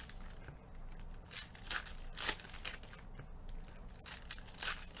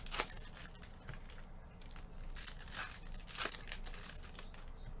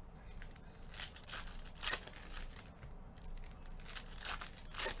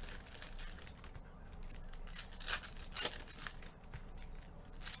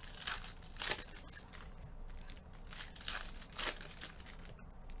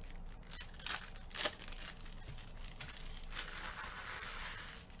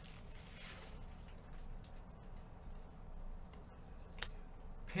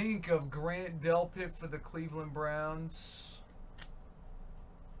 Pink of Grant Delpit for the Cleveland Browns.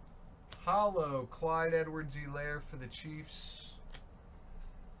 Hollow Clyde Edwards-Helaire for the Chiefs.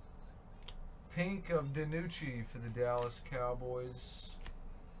 Pink of Danucci for the Dallas Cowboys.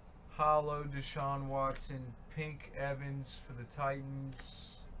 Hollow Deshaun Watson. Pink Evans for the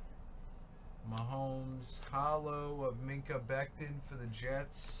Titans. Mahomes. Hollow of Minka Becton for the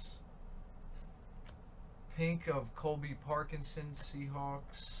Jets. Pink of Colby Parkinson,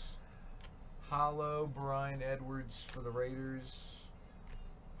 Seahawks. Hollow Brian Edwards for the Raiders.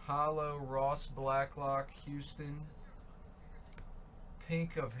 Hollow Ross Blacklock, Houston.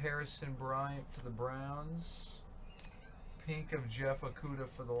 Pink of Harrison Bryant for the Browns. Pink of Jeff Okudah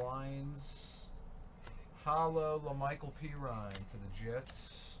for the Lions. Hollow LaMichael Pirine for the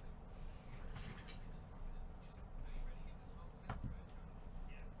Jets.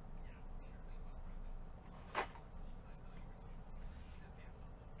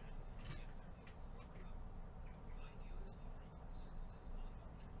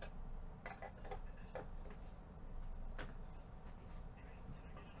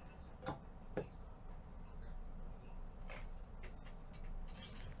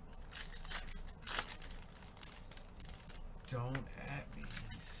 Don't at me,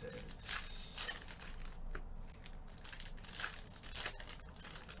 he says.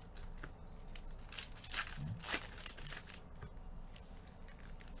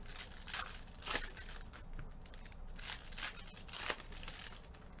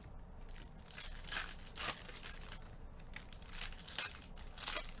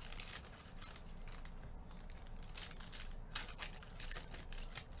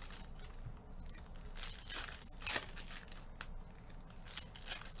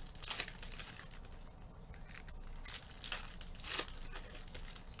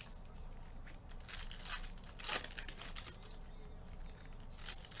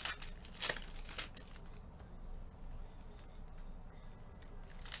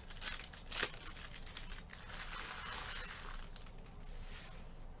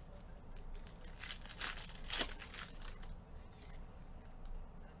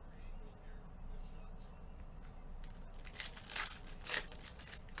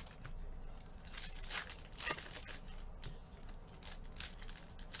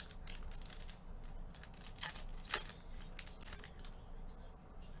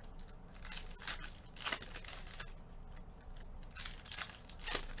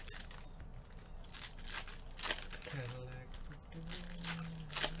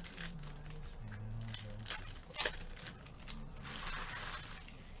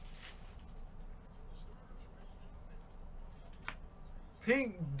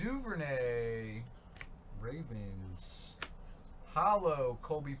 Pink Duvernay, Ravens. Hollow,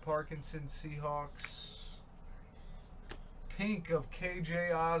 Colby Parkinson, Seahawks. Pink of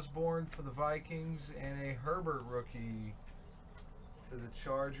KJ Osborne for the Vikings, and a Herbert rookie for the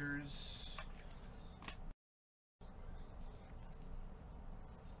Chargers.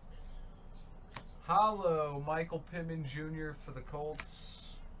 Hollow, Michael Pittman Jr. for the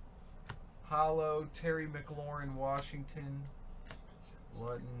Colts. Hollow, Terry McLaurin, Washington.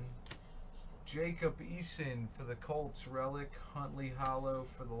 Lutton. Jacob Eason for the Colts, relic. Huntley Hollow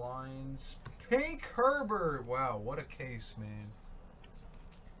for the Lions. Pink Herbert. Wow, what a case, man.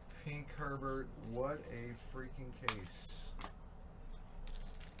 Pink Herbert, what a freaking case.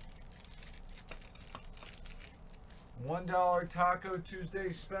 $1 Taco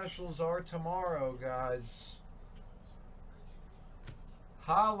Tuesday specials are tomorrow, guys.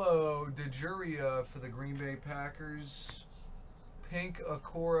 Hollow DeJuria for the Green Bay Packers. Pink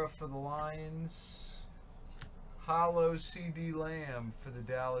Akora for the Lions. Hollow CD Lamb for the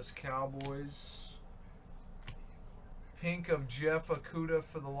Dallas Cowboys. Pink of Jeff Okudah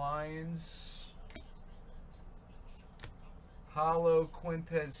for the Lions. Hollow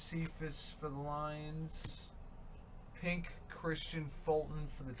Quintez Cephas for the Lions. Pink Christian Fulton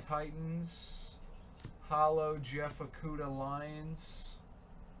for the Titans. Hollow Jeff Okudah Lions.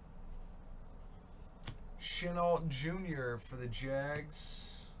 Shenault Jr. for the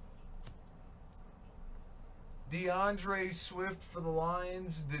Jags. DeAndre Swift for the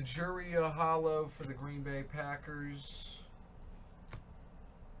Lions. DeJuria Hollow for the Green Bay Packers.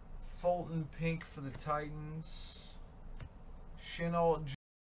 Fulton Pink for the Titans. Shenault Jr.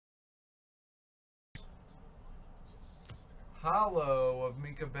 Hollow of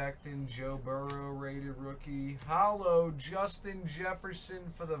Mika Becton, Joe Burrow rated rookie. Hollow Justin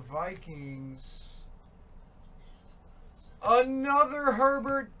Jefferson for the Vikings. Another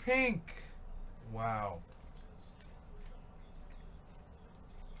Herbert Pink. Wow.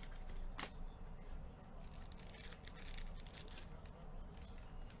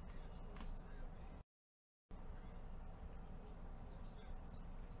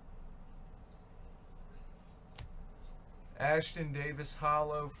 Ashton Davis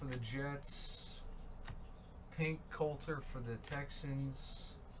Hollow for the Jets. Pink Coulter for the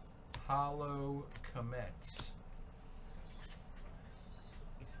Texans. Hollow Komet.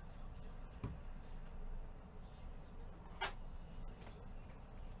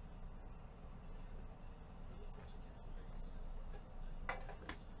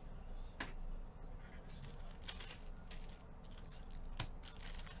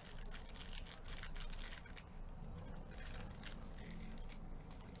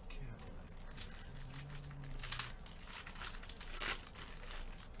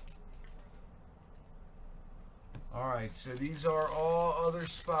 Alright, so these are all other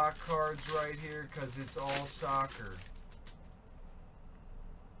spot cards right here because it's all soccer.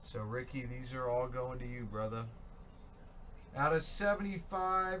 So, Ricky, these are all going to you, brother. Out of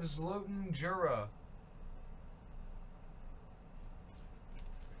 75, Zlatan Jura.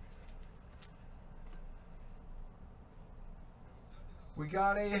 We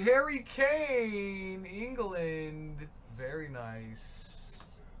got a Harry Kane, England. Very nice.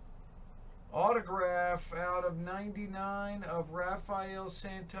 Autograph out of 99 of Rafael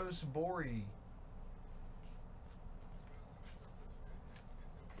Santos Borré.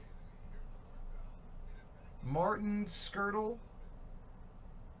 Martin Skirtle.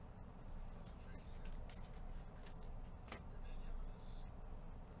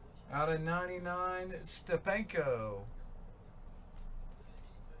 Out of 99, Stepanko.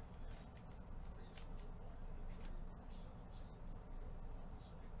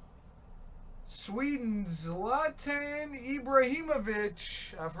 Sweden's Zlatan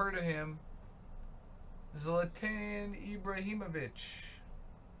Ibrahimovic. I've heard of him. Zlatan Ibrahimovic.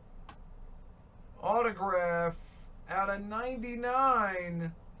 Autograph out of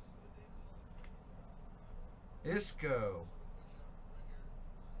 99. Isco.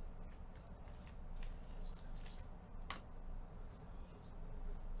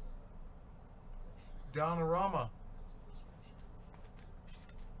 Donnarumma.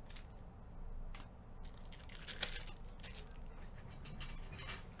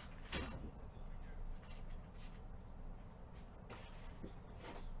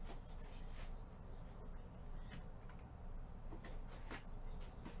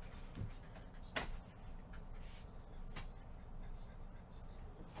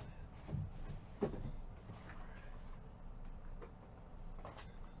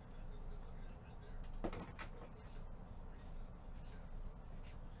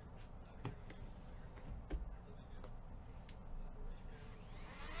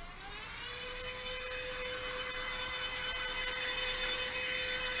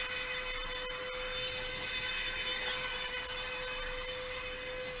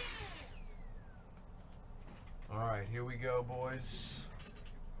 Alright, here we go, boys.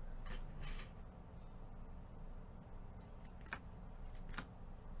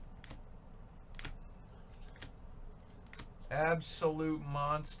 Absolute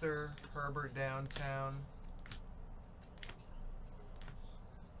monster, Herbert Downtown.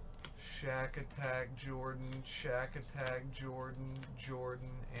 Shack Attack Jordan, Shack Attack Jordan, Jordan,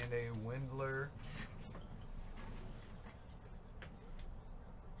 and a Windler.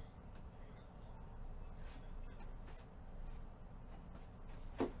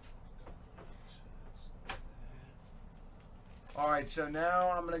 Alright, so now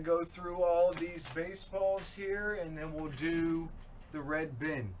I'm going to go through all of these baseballs here, and then we'll do the red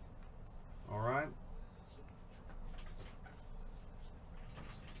bin. Alright?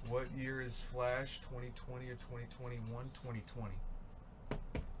 What year is Flash? 2020 or 2021? 2020.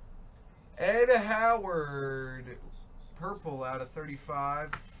 Ed Howard, purple out of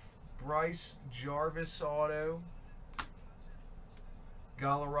 35. Bryce Jarvis auto.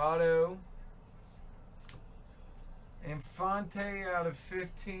 Colorado. Infante out of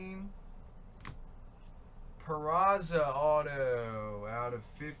 15. Peraza auto out of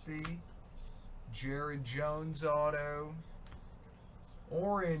 50. Jared Jones auto.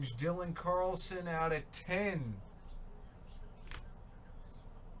 Orange Dylan Carlson out of 10.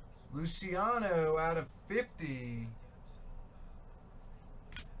 Luciano out of 50.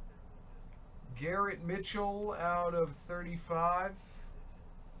 Garrett Mitchell out of 35.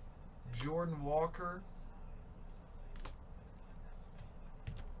 Jordan Walker.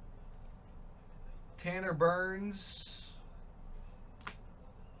 Tanner Burns.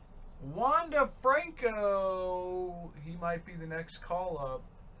 Wanda Franco. He might be the next call-up.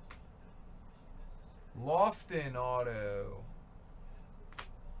 Lofton auto.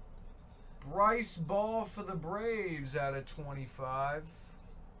 Bryce Ball for the Braves out of 25.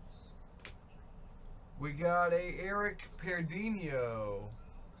 We got a Eric Perdinho.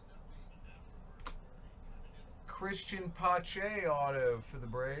 Christian Pache auto for the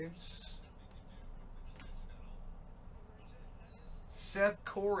Braves. Seth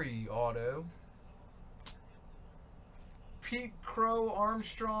Corey auto. Pete Crow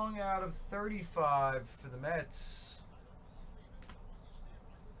Armstrong out of 35 for the Mets.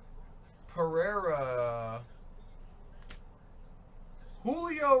 Pereira.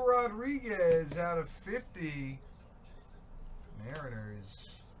 Julio Rodriguez out of 50.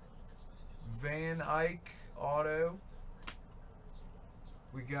 Mariners. Van Eyck auto.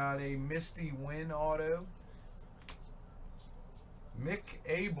 We got a Misty Wynn auto. Mick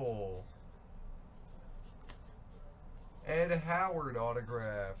Abel. Ed Howard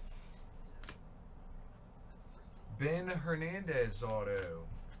autograph. Ben Hernandez auto.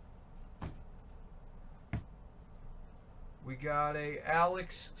 We got a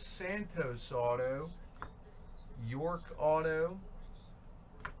Alex Santos auto. York auto.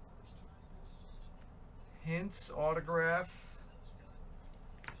 Hintz autograph.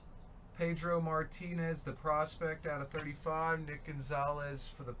 Pedro Martinez, the prospect, out of 35. Nick Gonzalez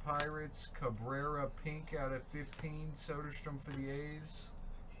for the Pirates. Cabrera pink out of 15. Soderstrom for the A's.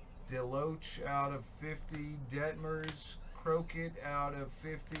 Deloach out of 50. Detmers. Crockett out of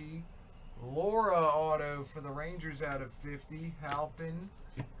 50. Laura auto for the Rangers out of 50. Halpin.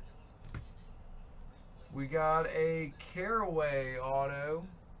 We got a Caraway auto.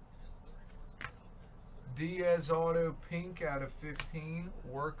 Diaz auto pink out of 15.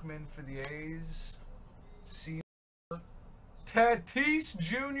 Workman for the A's. Sealer. Tatis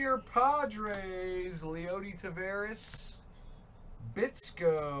Jr. Padres. Leody Taveras.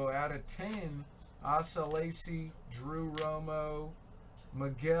 Bitsko out of 10. Asa Lacy. Drew Romo.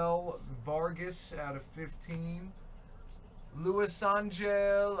 Miguel Vargas out of 15. Luis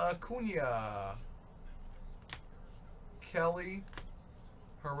Angel Acuna. Kelly.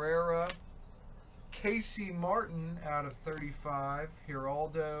 Herrera. Casey Martin out of 35.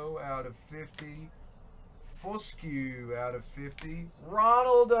 Giraldo out of 50. Foscue out of 50.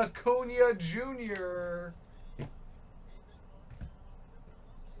 Ronald Acuna Jr.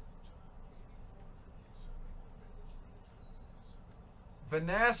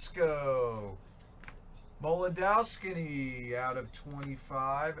 Vanasco. Molodowski out of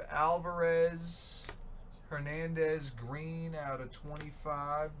 25. Alvarez. Hernandez Green out of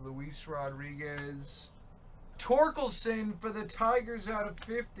 25. Luis Rodriguez. Torkelson for the Tigers out of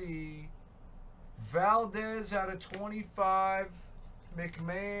 50. Valdez out of 25.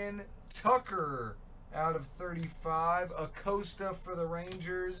 McMahon. Tucker out of 35. Acosta for the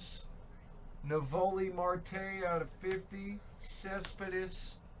Rangers. Navoli Marte out of 50.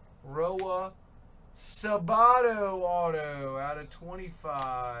 Cespedes. Roa. Sabato auto out of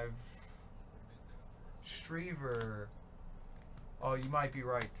 25. Striever. Oh, you might be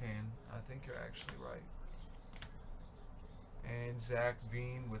right, Tan. I think you're actually right. And Zach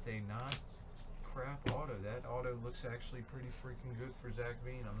Veen with a not crap auto. That auto looks actually pretty freaking good for Zach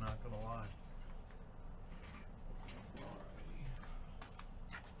Veen. I'm not going to lie.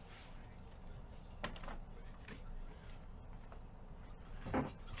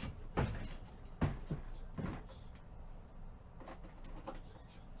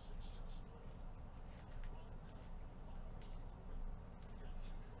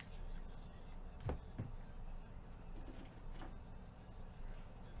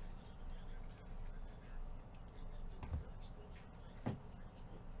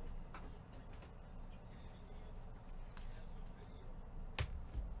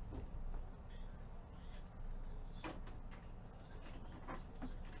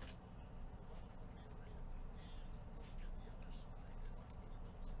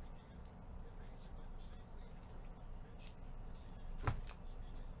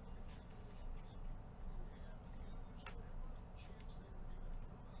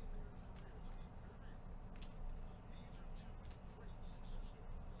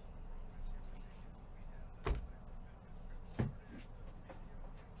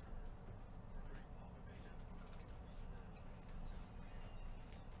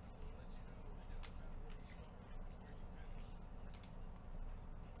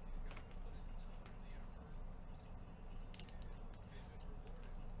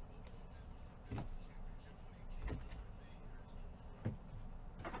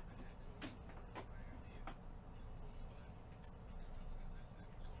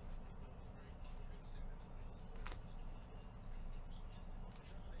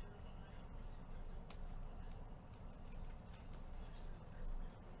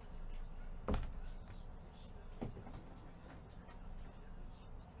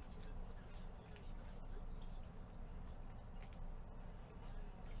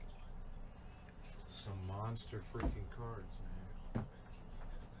 Some monster freaking cards, man.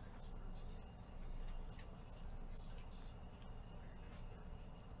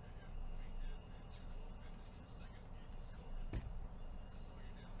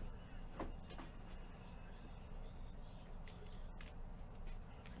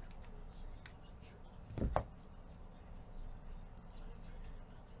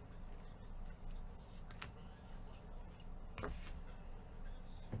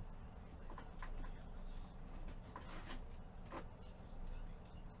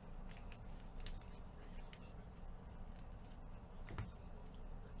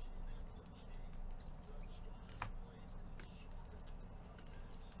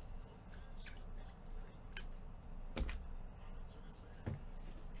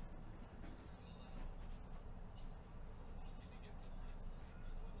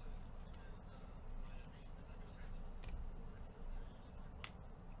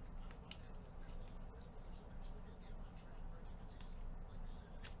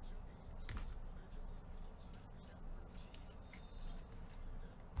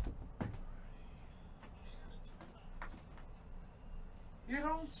 You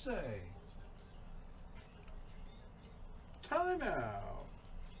don't say. Timeout.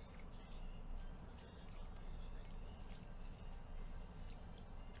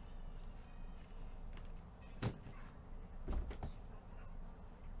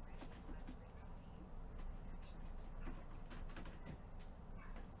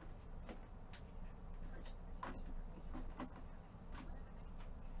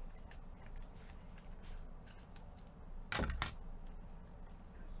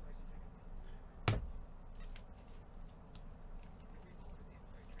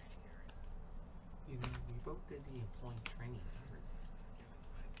 We both did the employee training.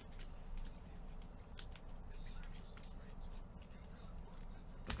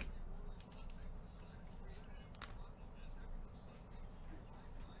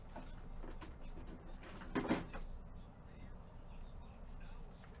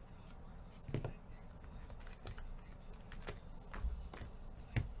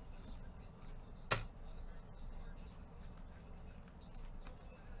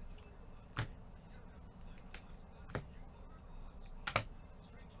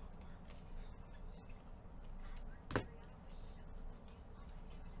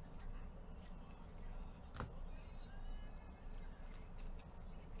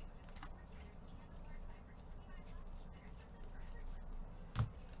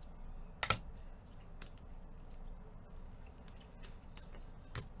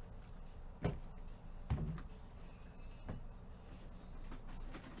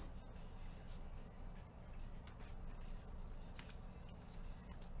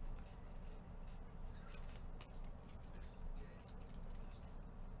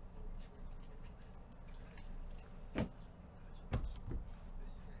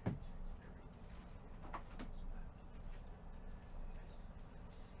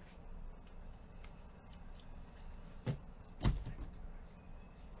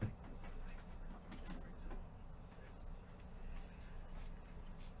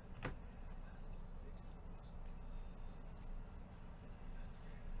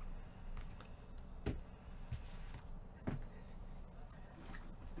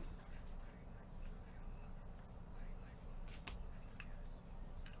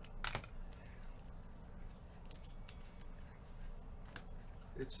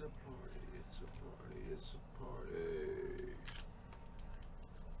 It's a party, it's a party, it's a party.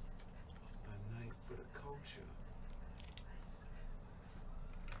 A night for the culture.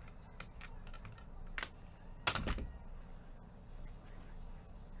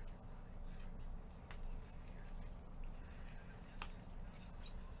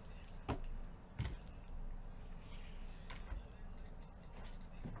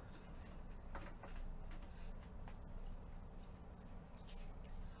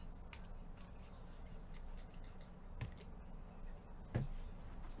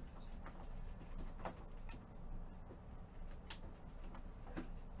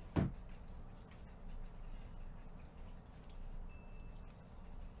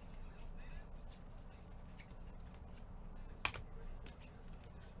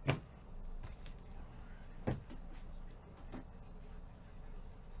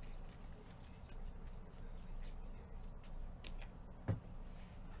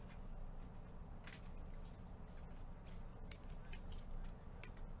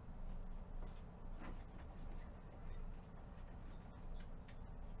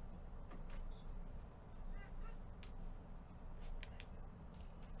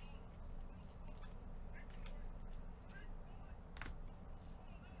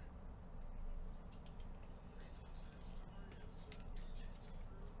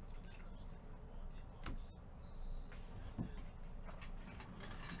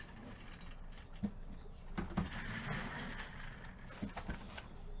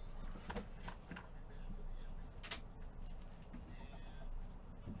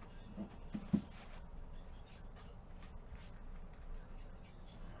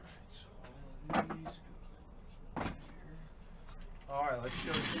 Alright, let's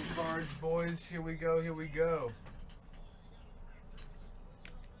show some cards, boys. Here we go, here we go.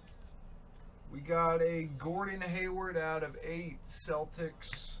 We got a Gordon Hayward out of 8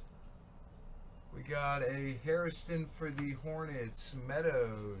 Celtics. We got a Harrison for the Hornets,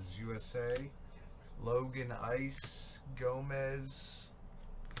 Meadows, USA. Logan Ice, Gomez,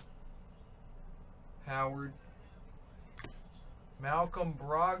 Howard. Malcolm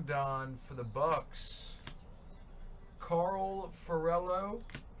Brogdon for the Bucks. Carl Ferrello,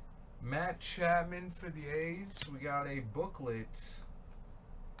 Matt Chapman for the A's. We got a booklet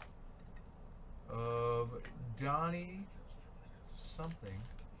of Donnie something.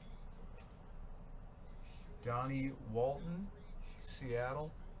 Donnie Walton,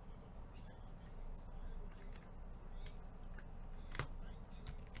 Seattle.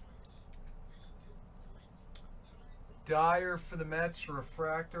 Dyer for the Mets,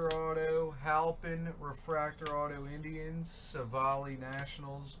 refractor auto. Halpin, refractor auto, Indians. Savali,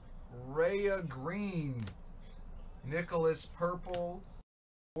 Nationals. Rhea Green. Nicholas, purple.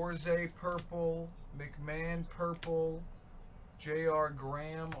 Orze, purple. McMahon, purple. J.R.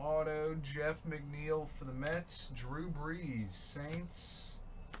 Graham, auto. Jeff McNeil for the Mets. Drew Brees, Saints.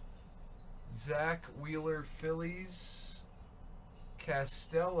 Zach Wheeler, Phillies.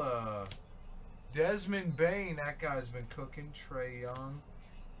 Castella. Desmond Bain, that guy's been cooking. Trey Young.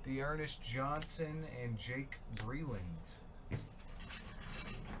 Dearness Johnson and Jake Breland.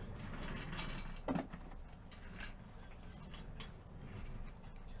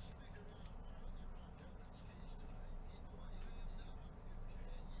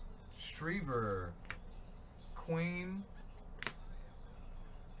 Striever. Queen.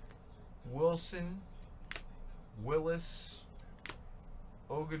 Wilson. Willis.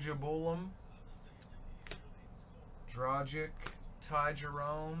 Ogajabulam. Dragic, Ty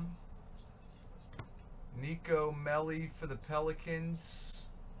Jerome, Nico Melli for the Pelicans,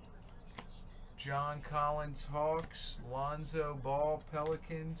 John Collins Hawks, Lonzo Ball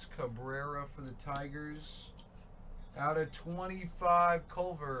Pelicans, Cabrera for the Tigers, out of 25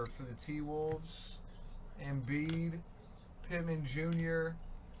 Culver for the T-Wolves, Embiid, Pittman Jr.,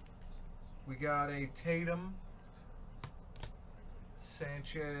 we got a Tatum,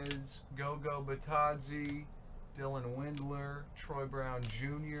 Sanchez, Gogo Batadze, Dylan Windler, Troy Brown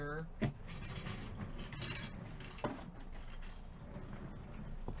Jr.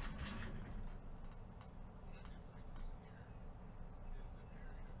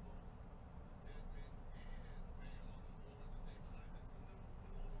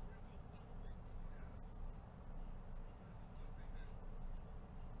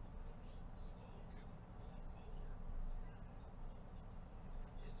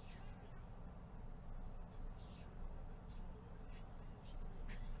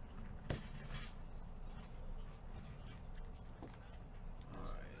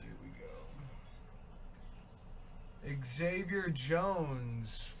 Xavier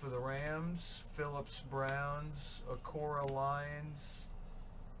Jones for the Rams, Phillips Browns, Akora Lions,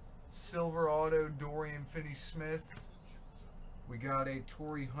 Silver Auto Dorian Finney-Smith. We got a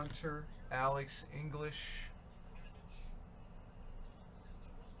Torrey Hunter, Alex English,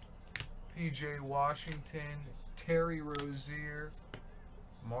 PJ Washington, Terry Rozier,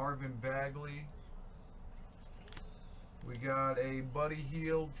 Marvin Bagley. We got a Buddy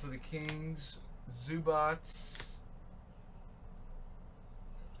Hield for the Kings, Zubats,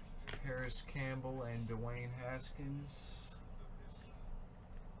 Harris Campbell and Dwayne Haskins.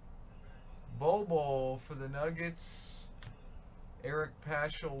 Bobo for the Nuggets. Eric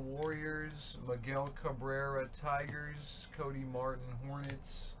Paschal Warriors. Miguel Cabrera Tigers. Cody Martin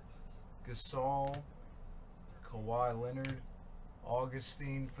Hornets. Gasol. Kawhi Leonard.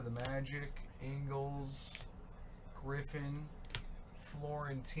 Augustine for the Magic. Ingles. Griffin.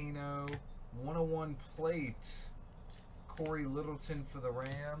 Florentino. 101 plate. Corey Littleton for the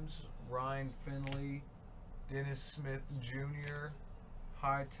Rams, Ryan Finley, Dennis Smith Jr.,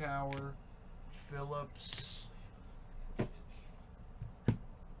 Hightower, Phillips.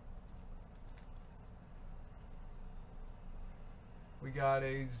 We got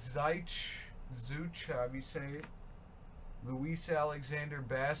a Zuch, however you say it, Luis Alexander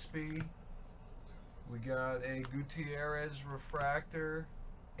Baspey. We got a Gutierrez refractor,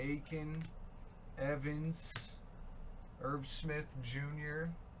 Aiken, Evans, Irv Smith Jr.,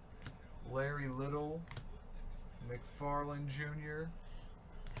 Larry Little, McFarland Jr.,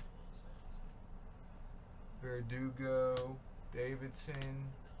 Verdugo, Davidson,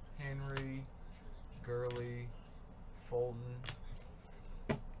 Henry, Gurley, Fulton.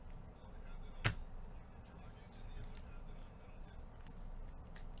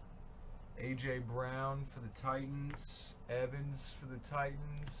 A.J. Brown for the Titans, Evans for the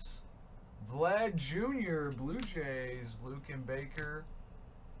Titans, Vlad Jr., Blue Jays, Luke and Baker,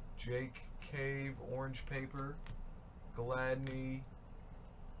 Jake Cave, Orange Paper, Gladney.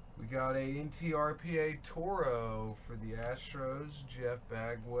 We got a NTRPA Toro for the Astros, Jeff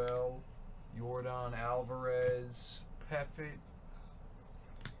Bagwell, Yordan Alvarez, Peffett,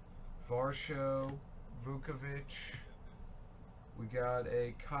 Varsho, Vukovic. We got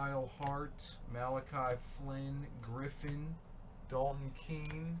a Kyle Hart, Malachi Flynn, Griffin, Dalton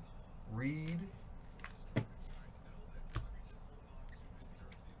Keene, Reed.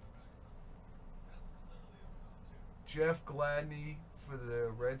 Jeff Gladney for the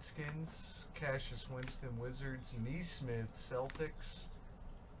Redskins. Cassius Winston, Wizards. Neesmith, Celtics.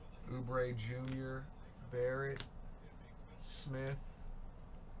 Oubre Jr., Barrett, Smith.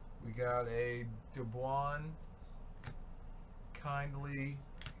 We got a DeBuan, Kindly.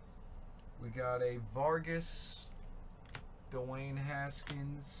 We got a Vargas, Dwayne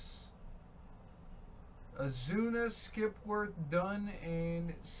Haskins, Azuna, Skipworth, Dunn,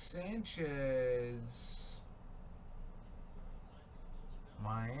 and Sanchez.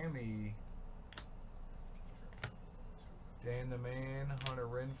 Miami. Dan the Man, Hunter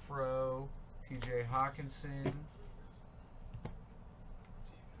Renfrow, TJ Hawkinson.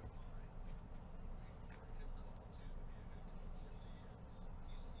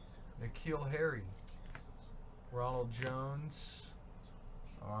 N'Keal Harry, Ronald Jones.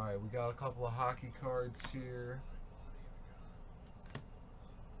 Alright, we got a couple of hockey cards here.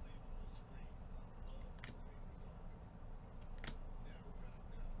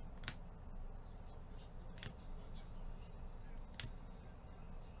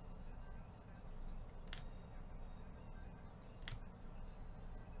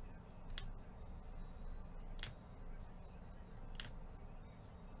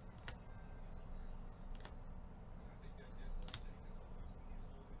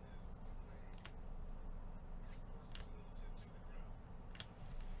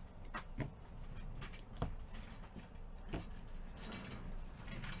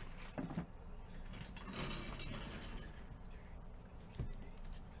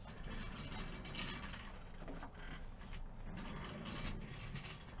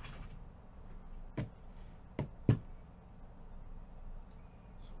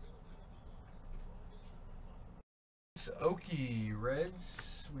 Okie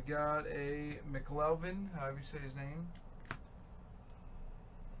Reds. We got a McLelvin, however you say his name.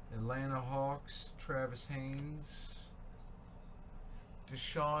 Atlanta Hawks, Travis Haynes.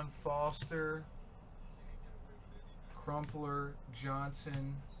 Deshaun Foster. Crumpler,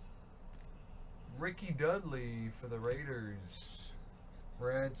 Johnson. Ricky Dudley for the Raiders.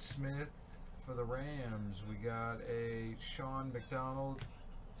 Brad Smith for the Rams. We got a Sean McDonald,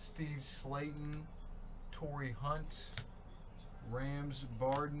 Steve Slayton, Torrey Hunt, Rams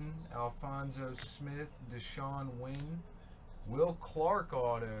Barden, Alfonso Smith, Deshaun Wynn, Will Clark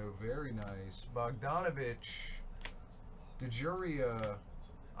auto, very nice. Bogdanovich, DeJuria,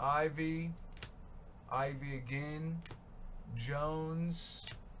 Ivy again, Jones,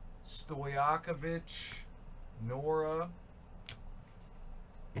 Stojakovic, Nora.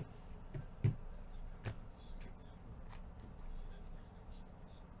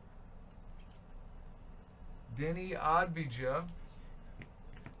 Denny Advija,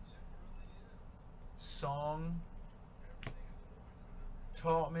 Song,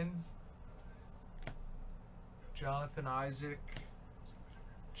 Tautman, Jonathan Isaac,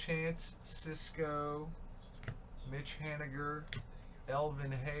 Chance Cisco, Mitch Haniger,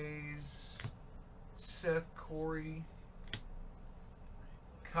 Elvin Hayes, Seth Corey,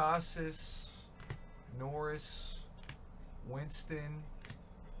 Casas, Norris, Winston.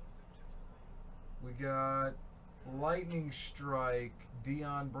 We got Lightning Strike,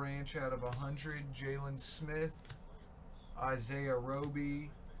 Dion Branch out of 100, Jalen Smith, Isaiah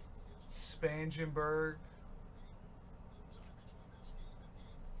Roby, Spangenberg.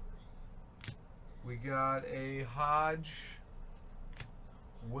 We got a Hodge,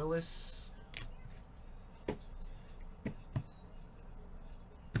 Willis.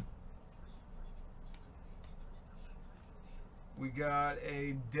 We got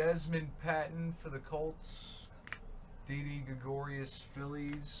a Desmond Patton for the Colts, Didi Gregorius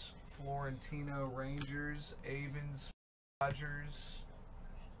Phillies, Florentino Rangers, Avens Dodgers.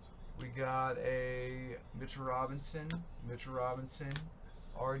 We got a Mitchell Robinson,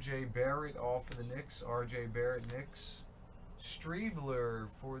 R.J. Barrett, all for the Knicks, R.J. Barrett Knicks. Streveler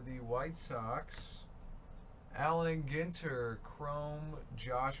for the White Sox. Allen and Ginter, Chrome,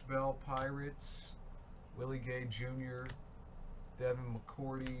 Josh Bell Pirates, Willie Gay Jr., Devin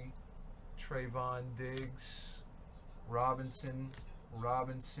McCourty, Trayvon Diggs, Robinson,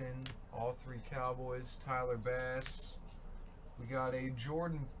 all three Cowboys, Tyler Bass. We got a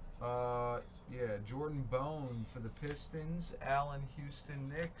Jordan Bone for the Pistons, Allen Houston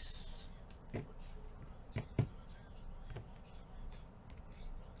Knicks.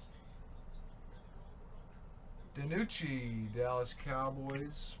 Danucci, Dallas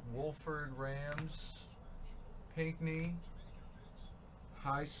Cowboys, Wolford Rams, Pinckney,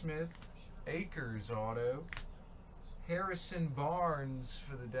 Highsmith, Akers auto, Harrison Barnes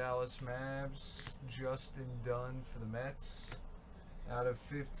for the Dallas Mavs, Justin Dunn for the Mets. Out of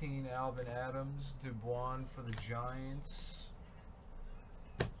 15, Alvin Adams, Dubois for the Giants.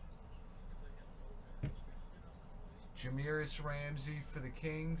 Jamiris Ramsey for the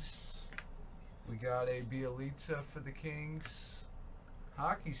Kings. We got a Bielitsa for the Kings.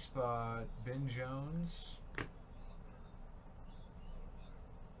 Hockey spot, Ben Jones.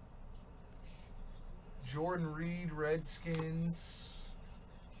 Jordan Reed, Redskins.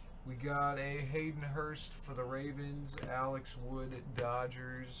 We got a Hayden Hurst for the Ravens. Alex Wood,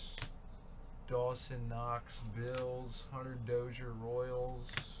 Dodgers. Dawson Knox, Bills. Hunter Dozier,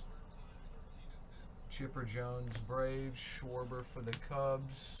 Royals. Chipper Jones, Braves. Schwarber for the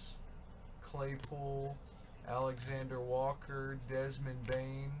Cubs. Claypool. Alexander Walker. Desmond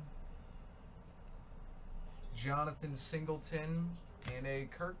Bain. Jonathan Singleton. And a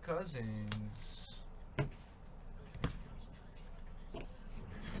Kirk Cousins.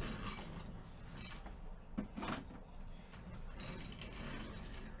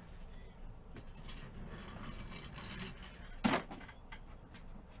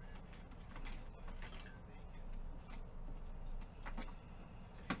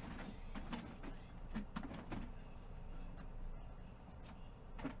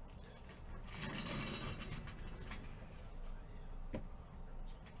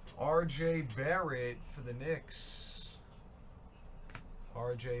 R.J. Barrett for the Knicks.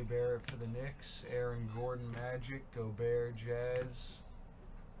 R.J. Barrett for the Knicks. Aaron Gordon, Magic. Gobert, Jazz.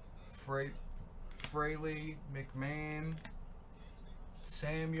 Fraley, McMahon.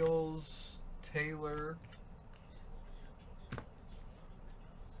 Samuels, Taylor.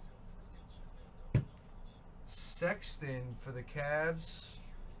 Sexton for the Cavs.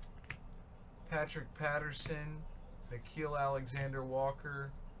 Patrick Patterson. Nikhil Alexander Walker.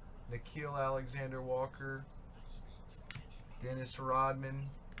 Dennis Rodman,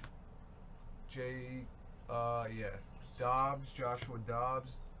 Dobbs, Joshua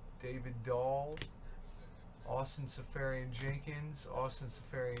Dobbs, David Dahl, Austin Safarian Jenkins,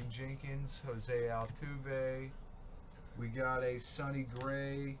 Jose Altuve. We got a Sonny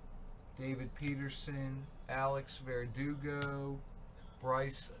Gray, David Peterson, Alex Verdugo,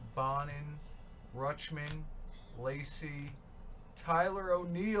 Bryce Bonin, Rutschman, Lacey, Tyler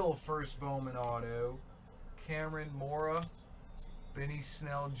O'Neill, first Bowman auto. Cameron Mora. Benny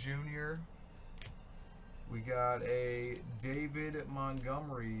Snell Jr. We got a David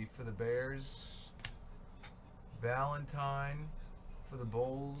Montgomery for the Bears. Valentine for the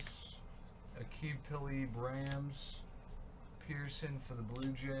Bulls. Aqib Talib Rams. Pearson for the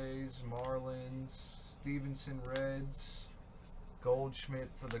Blue Jays. Marlins. Stevenson Reds. Goldschmidt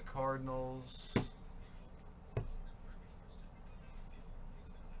for the Cardinals.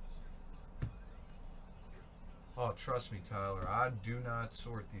 Oh, trust me, Tyler, I do not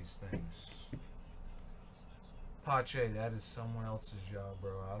sort these things. Pache, that is someone else's job,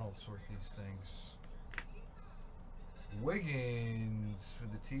 bro. I don't sort these things. Wiggins for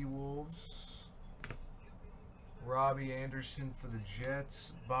the T-Wolves. Robbie Anderson for the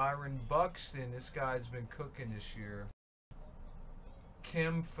Jets. Byron Buxton, this guy's been cooking this year.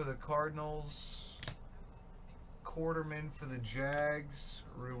 Kim for the Cardinals. Quarterman for the Jags.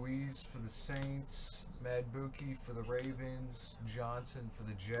 Ruiz for the Saints. Madbuki for the Ravens. Johnson for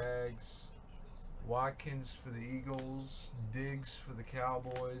the Jags. Watkins for the Eagles. Diggs for the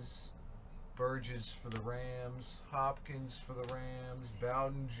Cowboys. Burgess for the Rams. Hopkins for the Rams.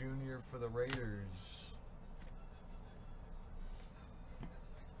 Bowden Jr. for the Raiders.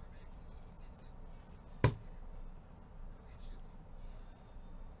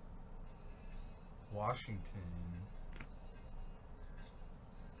 Washington.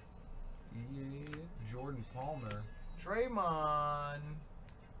 Yeah, Jordan Palmer. Draymond.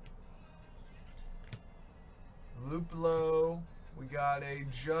 Luplo. We got a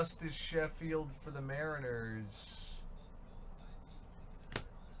Justice Sheffield for the Mariners.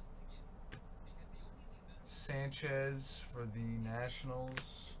 Sanchez for the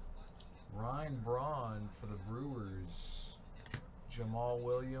Nationals. Ryan Braun for the Brewers. Jamal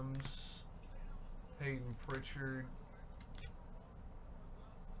Williams. Peyton Pritchard.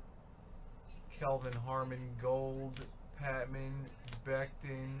 Kelvin Harmon Gold. Patman.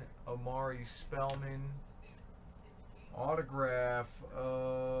 Becton. Amari Spellman. Autograph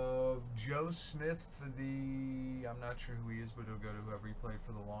of Joe Smith for the, I'm not sure who he is, but he'll go to whoever he played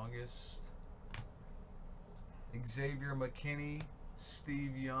for the longest. Xavier McKinney.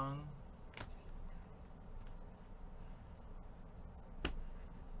 Steve Young.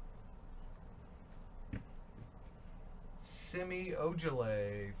 Semi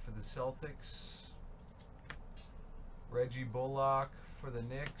Ojale for the Celtics. Reggie Bullock for the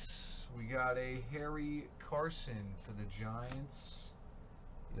Knicks. We got a Harry Carson for the Giants.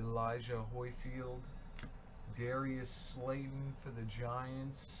 Elijah Hoyfield. Darius Slayton for the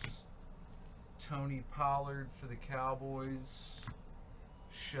Giants. Tony Pollard for the Cowboys.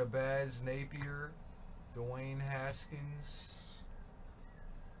 Shabazz Napier. Dwayne Haskins.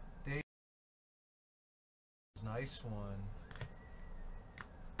 Dave. Nice one.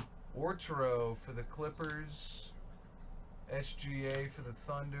 Ortero for the Clippers. SGA for the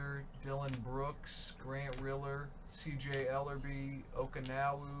Thunder. Dylan Brooks. Grant Riller. CJ Ellerby.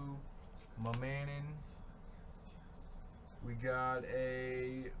 Okinawu. Mamanin. We got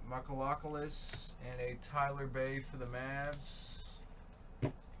a Makalakalis and a Tyler Bay for the Mavs.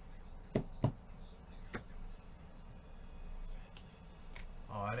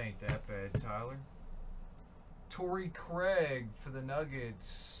 Oh, that ain't that bad, Tyler. Torrey Craig for the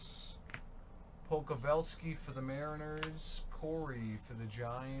Nuggets. Polkavelsky for the Mariners. Corey for the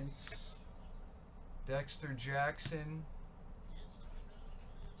Giants. Dexter Jackson.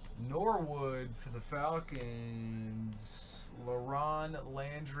 Norwood for the Falcons. LaRon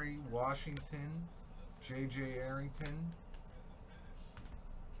Landry, Washington. J.J. Arrington.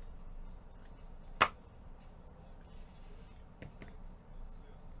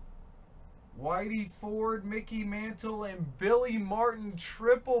 Whitey Ford, Mickey Mantle, and Billy Martin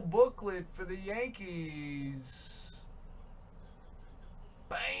triple booklet for the Yankees.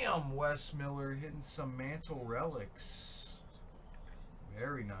 Bam! Wes Miller hitting some Mantle relics.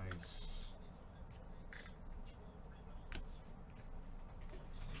 Very nice.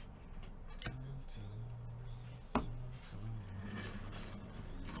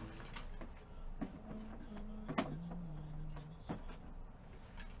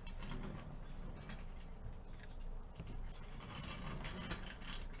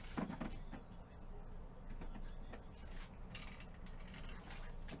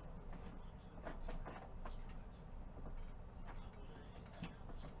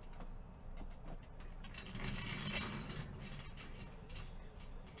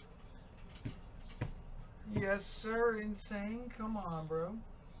 Yes, sir. Insane. Come on, bro.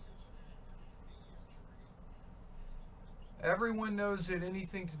 Everyone knows that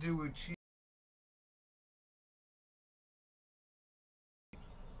anything to do with cheese.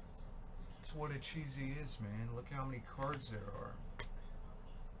 It's what a cheesy is, man. Look how many cards there are.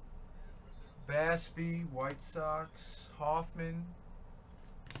 Basby, White Sox, Hoffman,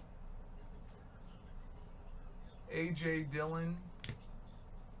 A.J. Dillon,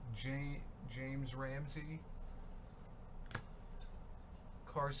 James Ramsey,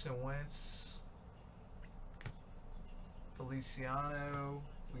 Carson Wentz, Feliciano.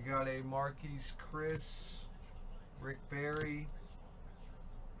 We got a Marquise Chris, Rick Barry,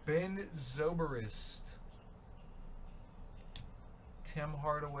 Ben Zobrist, Tim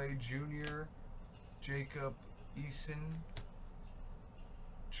Hardaway Jr., Jacob Eason,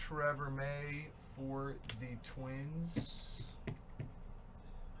 Trevor May for the Twins.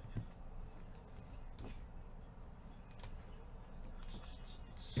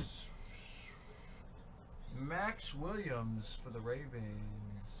 Max Williams for the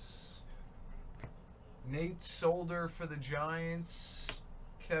Ravens. Nate Solder for the Giants.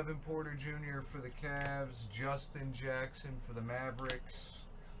 Kevin Porter Jr. for the Cavs. Justin Jackson for the Mavericks.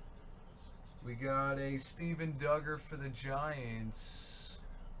 We got a Steven Duggar for the Giants.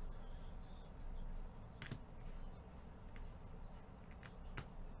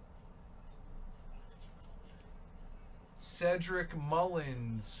 Cedric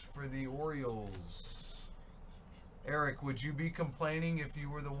Mullins for the Orioles. Eric, would you be complaining if you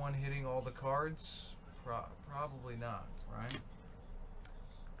were the one hitting all the cards? Probably not, right?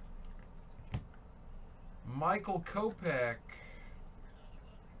 Michael Kopech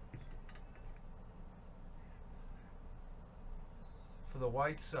for the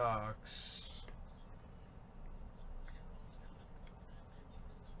White Sox.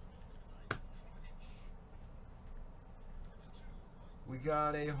 We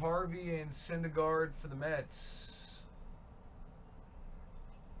got a Harvey and Syndergaard for the Mets.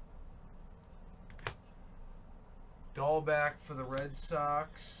 Dahlback for the Red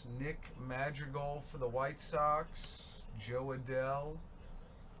Sox. Nick Madrigal for the White Sox. Joe Adele.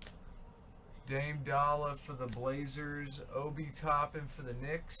 Dame Dalla for the Blazers. Obi Toppin for the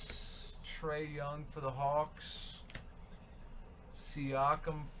Knicks. Trey Young for the Hawks.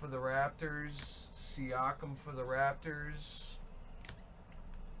 Siakam for the Raptors.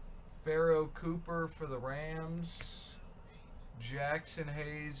 Pharaoh Cooper for the Rams. Jackson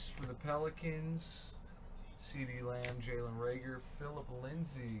Hayes for the Pelicans. CeeDee Lamb, Jalen Reagor, Philip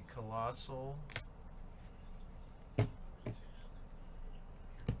Lindsay, Colossal.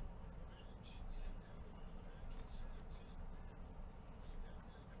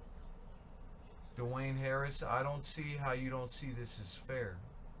 Dwayne Harris, I don't see how you don't see this as fair.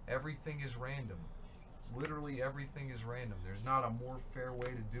 Everything is random. Literally everything is random. There's not a more fair way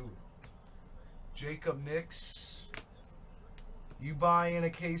to do it. Jacob Nix, you buy in a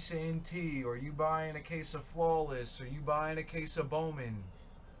case of NT, or you buy in a case of Flawless, or you buy in a case of Bowman.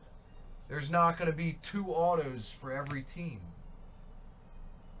 There's not going to be 2 autos for every team.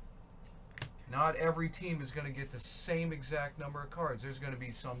 Not every team is going to get the same exact number of cards. There's going to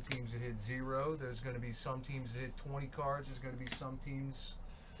be some teams that hit 0. There's going to be some teams that hit 20 cards. There's going to be some teams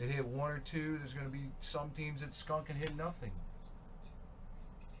that hit 1 or 2. There's going to be some teams that skunk and hit nothing.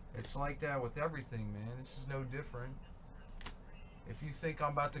 It's like that with everything, man. This is no different. If you think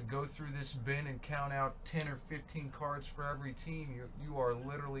I'm about to go through this bin and count out 10 or 15 cards for every team, you are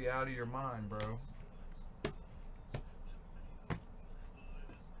literally out of your mind, bro.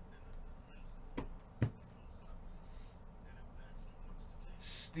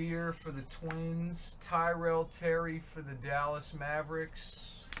 Steer for the Twins. Tyrell Terry for the Dallas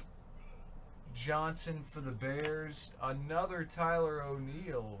Mavericks. Johnson for the Bears. Another Tyler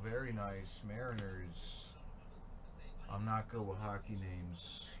O'Neill. Very nice. Mariners. I'm not good with hockey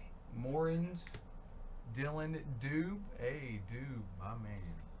names. Morand. Dylan Dube. Hey, Dube, my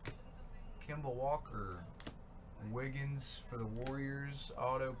man. Kimball Walker. Wiggins for the Warriors.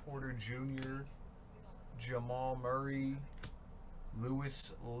 Otto Porter Jr. Jamal Murray.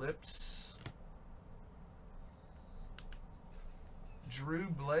 Lewis Lips. Drew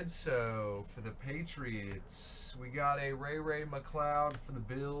Bledsoe for the Patriots. We got a Ray McLeod for the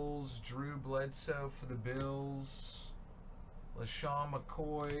Bills. Drew Bledsoe for the Bills. LaShawn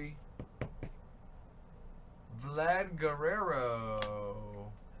McCoy. Vlad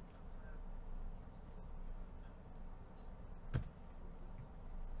Guerrero.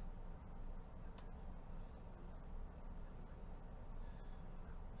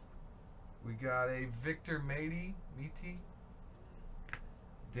 We got a Victor Meti.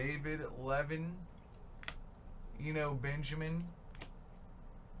 David Levin. Eno Benjamin.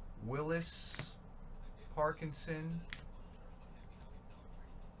 Willis. Parkinson.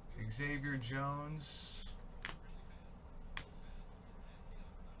 Xavier Jones.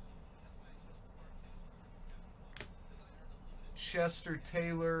 Chester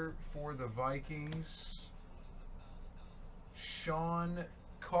Taylor for the Vikings. Sean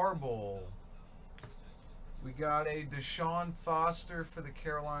Carboll. We got a Deshaun Foster for the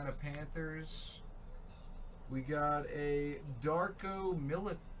Carolina Panthers. We got a Darko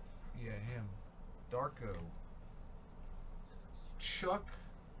Millet. Yeah, him. Darko. Chuck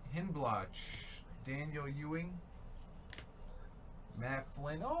Hinblotch. Daniel Ewing. Matt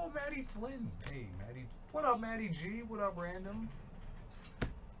Flynn. Oh, Matty Flynn. Hey, Matty. What up, Matty G? What up, Random?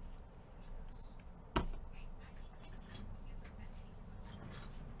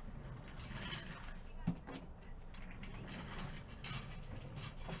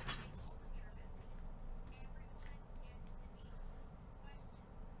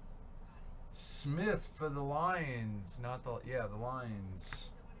 Smith for the Lions. Not the, yeah, the Lions.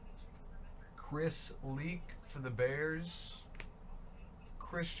 Chris Leak for the Bears.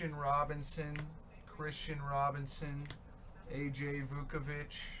 Christian Robinson. AJ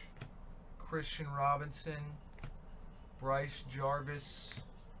Vukovic. Christian Robinson. Bryce Jarvis.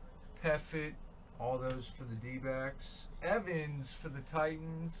 Peffett. All those for the D-backs. Evans for the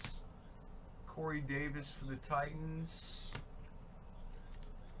Titans. Corey Davis for the Titans.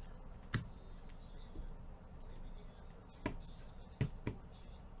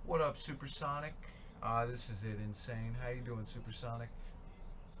 What up, Supersonic? This is it, insane. How you doing, Supersonic?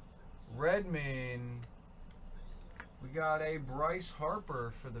 Redmond. We got a Bryce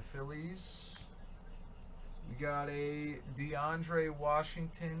Harper for the Phillies. We got a DeAndre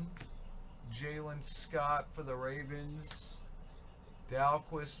Washington. Jalen Scott for the Ravens.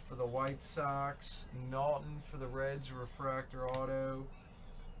 Dalquist for the White Sox. Naughton for the Reds, refractor auto.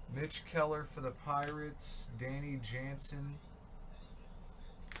 Mitch Keller for the Pirates. Danny Jansen.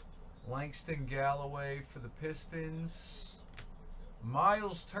 Langston Galloway for the Pistons.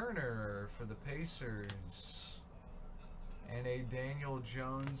 Miles Turner for the Pacers. And a Daniel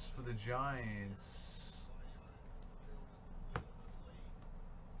Jones for the Giants.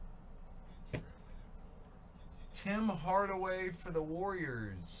 Tim Hardaway for the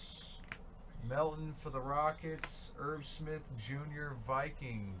Warriors. Melton for the Rockets. Irv Smith Jr.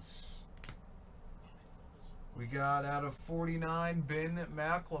 Vikings. We got out of 49, Ben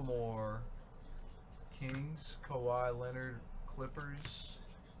McLemore. Kings, Kawhi Leonard, Clippers.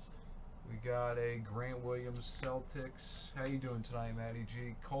 We got a Grant Williams, Celtics. How you doing tonight, Matty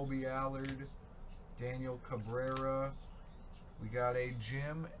G? Colby Allard, Daniel Cabrera. We got a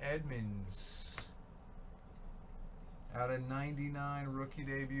Jim Edmonds. Out of 99, rookie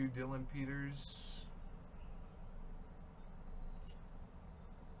debut, Dylan Peters.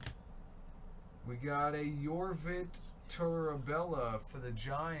 We got a Jorvit Turabella for the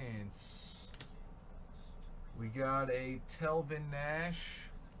Giants. We got a Telvin Nash.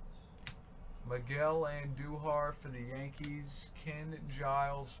 Miguel Andujar for the Yankees. Ken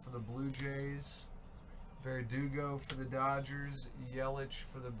Giles for the Blue Jays. Verdugo for the Dodgers. Yelich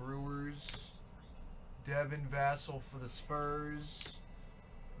for the Brewers. Devin Vassell for the Spurs.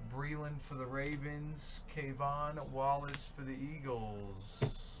 Breland for the Ravens. Kayvon Wallace for the Eagles.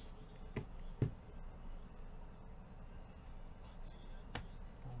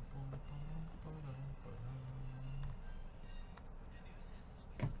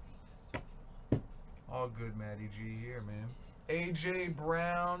 All good, Matty G here, man. AJ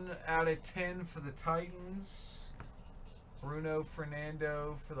Brown out of 10 for the Titans. Bruno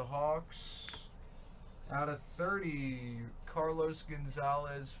Fernando for the Hawks. Out of 30, Carlos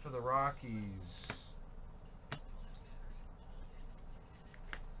Gonzalez for the Rockies.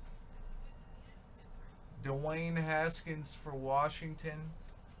 Dwayne Haskins for Washington.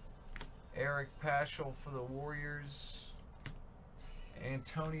 Eric Paschal for the Warriors.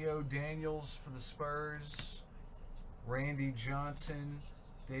 Antonio Daniels for the Spurs. Randy Johnson.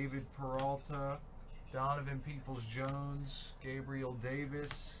 David Peralta. Donovan Peoples-Jones. Gabriel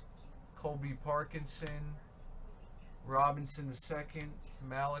Davis. Colby Parkinson. Robinson II.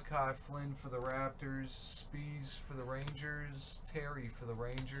 Malachi Flynn for the Raptors. Spees for the Rangers. Terry for the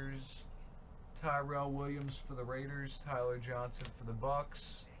Rangers. Tyrell Williams for the Raiders. Tyler Johnson for the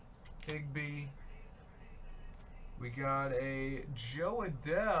Bucks. Higbee. We got a Joe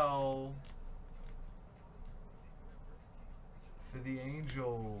Adele for the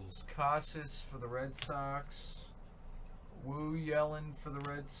Angels. Casas for the Red Sox. Wu Yellen for the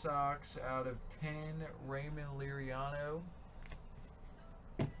Red Sox. Out of 10, Raymond Liriano.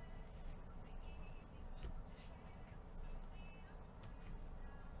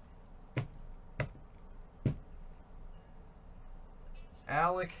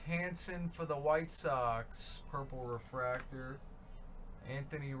 Alec Hansen for the White Sox, purple refractor.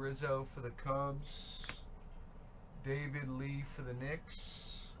 Anthony Rizzo for the Cubs. David Lee for the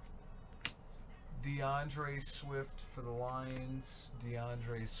Knicks. DeAndre Swift for the Lions.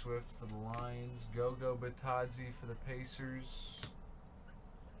 DeAndre Swift for the Lions. Gogo Batadze for the Pacers.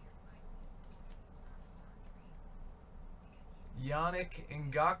 Yannick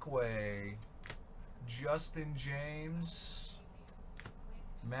Ngakoue. Justin James.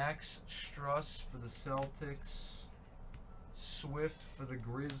 Max Struss for the Celtics. Swift for the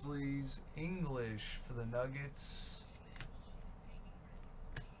Grizzlies. English for the Nuggets.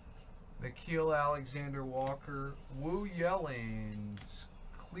 Nikhil Alexander-Walker. Wu Yellins,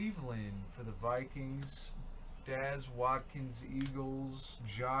 Cleveland for the Vikings. Daz Watkins, Eagles.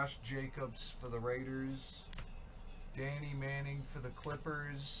 Josh Jacobs for the Raiders. Danny Manning for the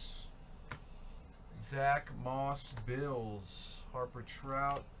Clippers. Zach Moss, Bills. Harper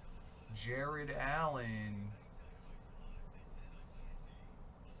Trout. Jared Allen.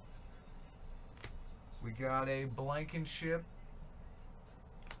 We got a Blankenship.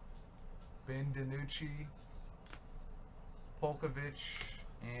 Ben DiNucci. Polkovich.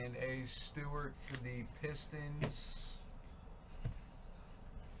 And a Stewart for the Pistons.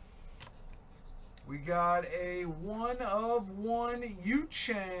 We got a 1/1 Yu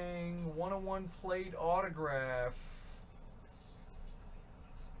Chang 1/1 plate autograph.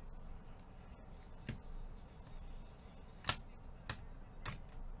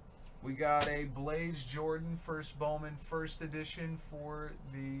 We got a Blaze Jordan first Bowman first edition for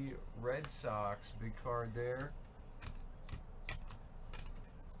the Red Sox. Big card there.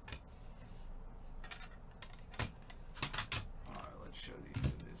 Alright, let's show these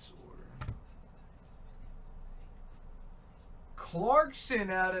in this order. Clarkson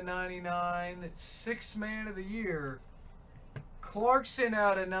out of 99, 6th man of the year. Clarkson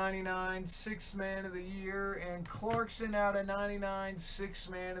out of 99, 6th man of the year. And Clarkson out of 99, 6th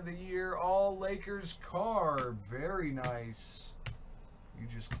man of the year. All Lakers Carb. Very nice. You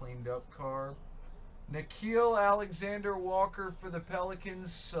just cleaned up Carb. Nikhil Alexander-Walker for the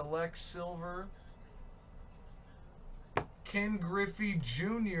Pelicans. Select Silver. Ken Griffey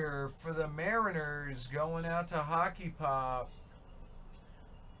Jr. for the Mariners. Going out to Hockey Pop.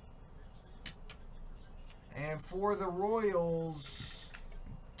 And for the Royals,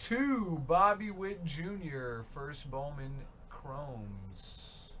 2 Bobby Witt Jr. First Bowman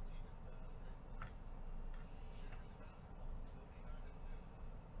Chromes.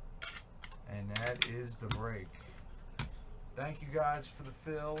 And that is the break. Thank you guys for the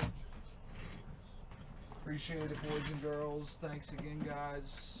fill. Appreciate it, boys and girls. Thanks again,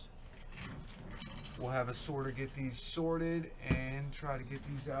 guys. We'll have a sorter get these sorted and try to get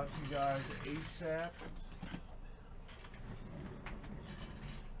these out to you guys ASAP.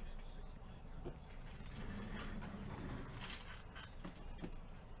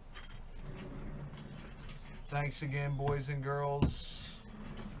 Thanks again, boys and girls.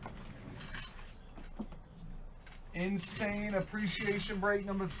 Insane Appreciation Break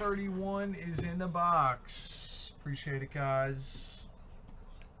number 31 is in the box. Appreciate it, guys.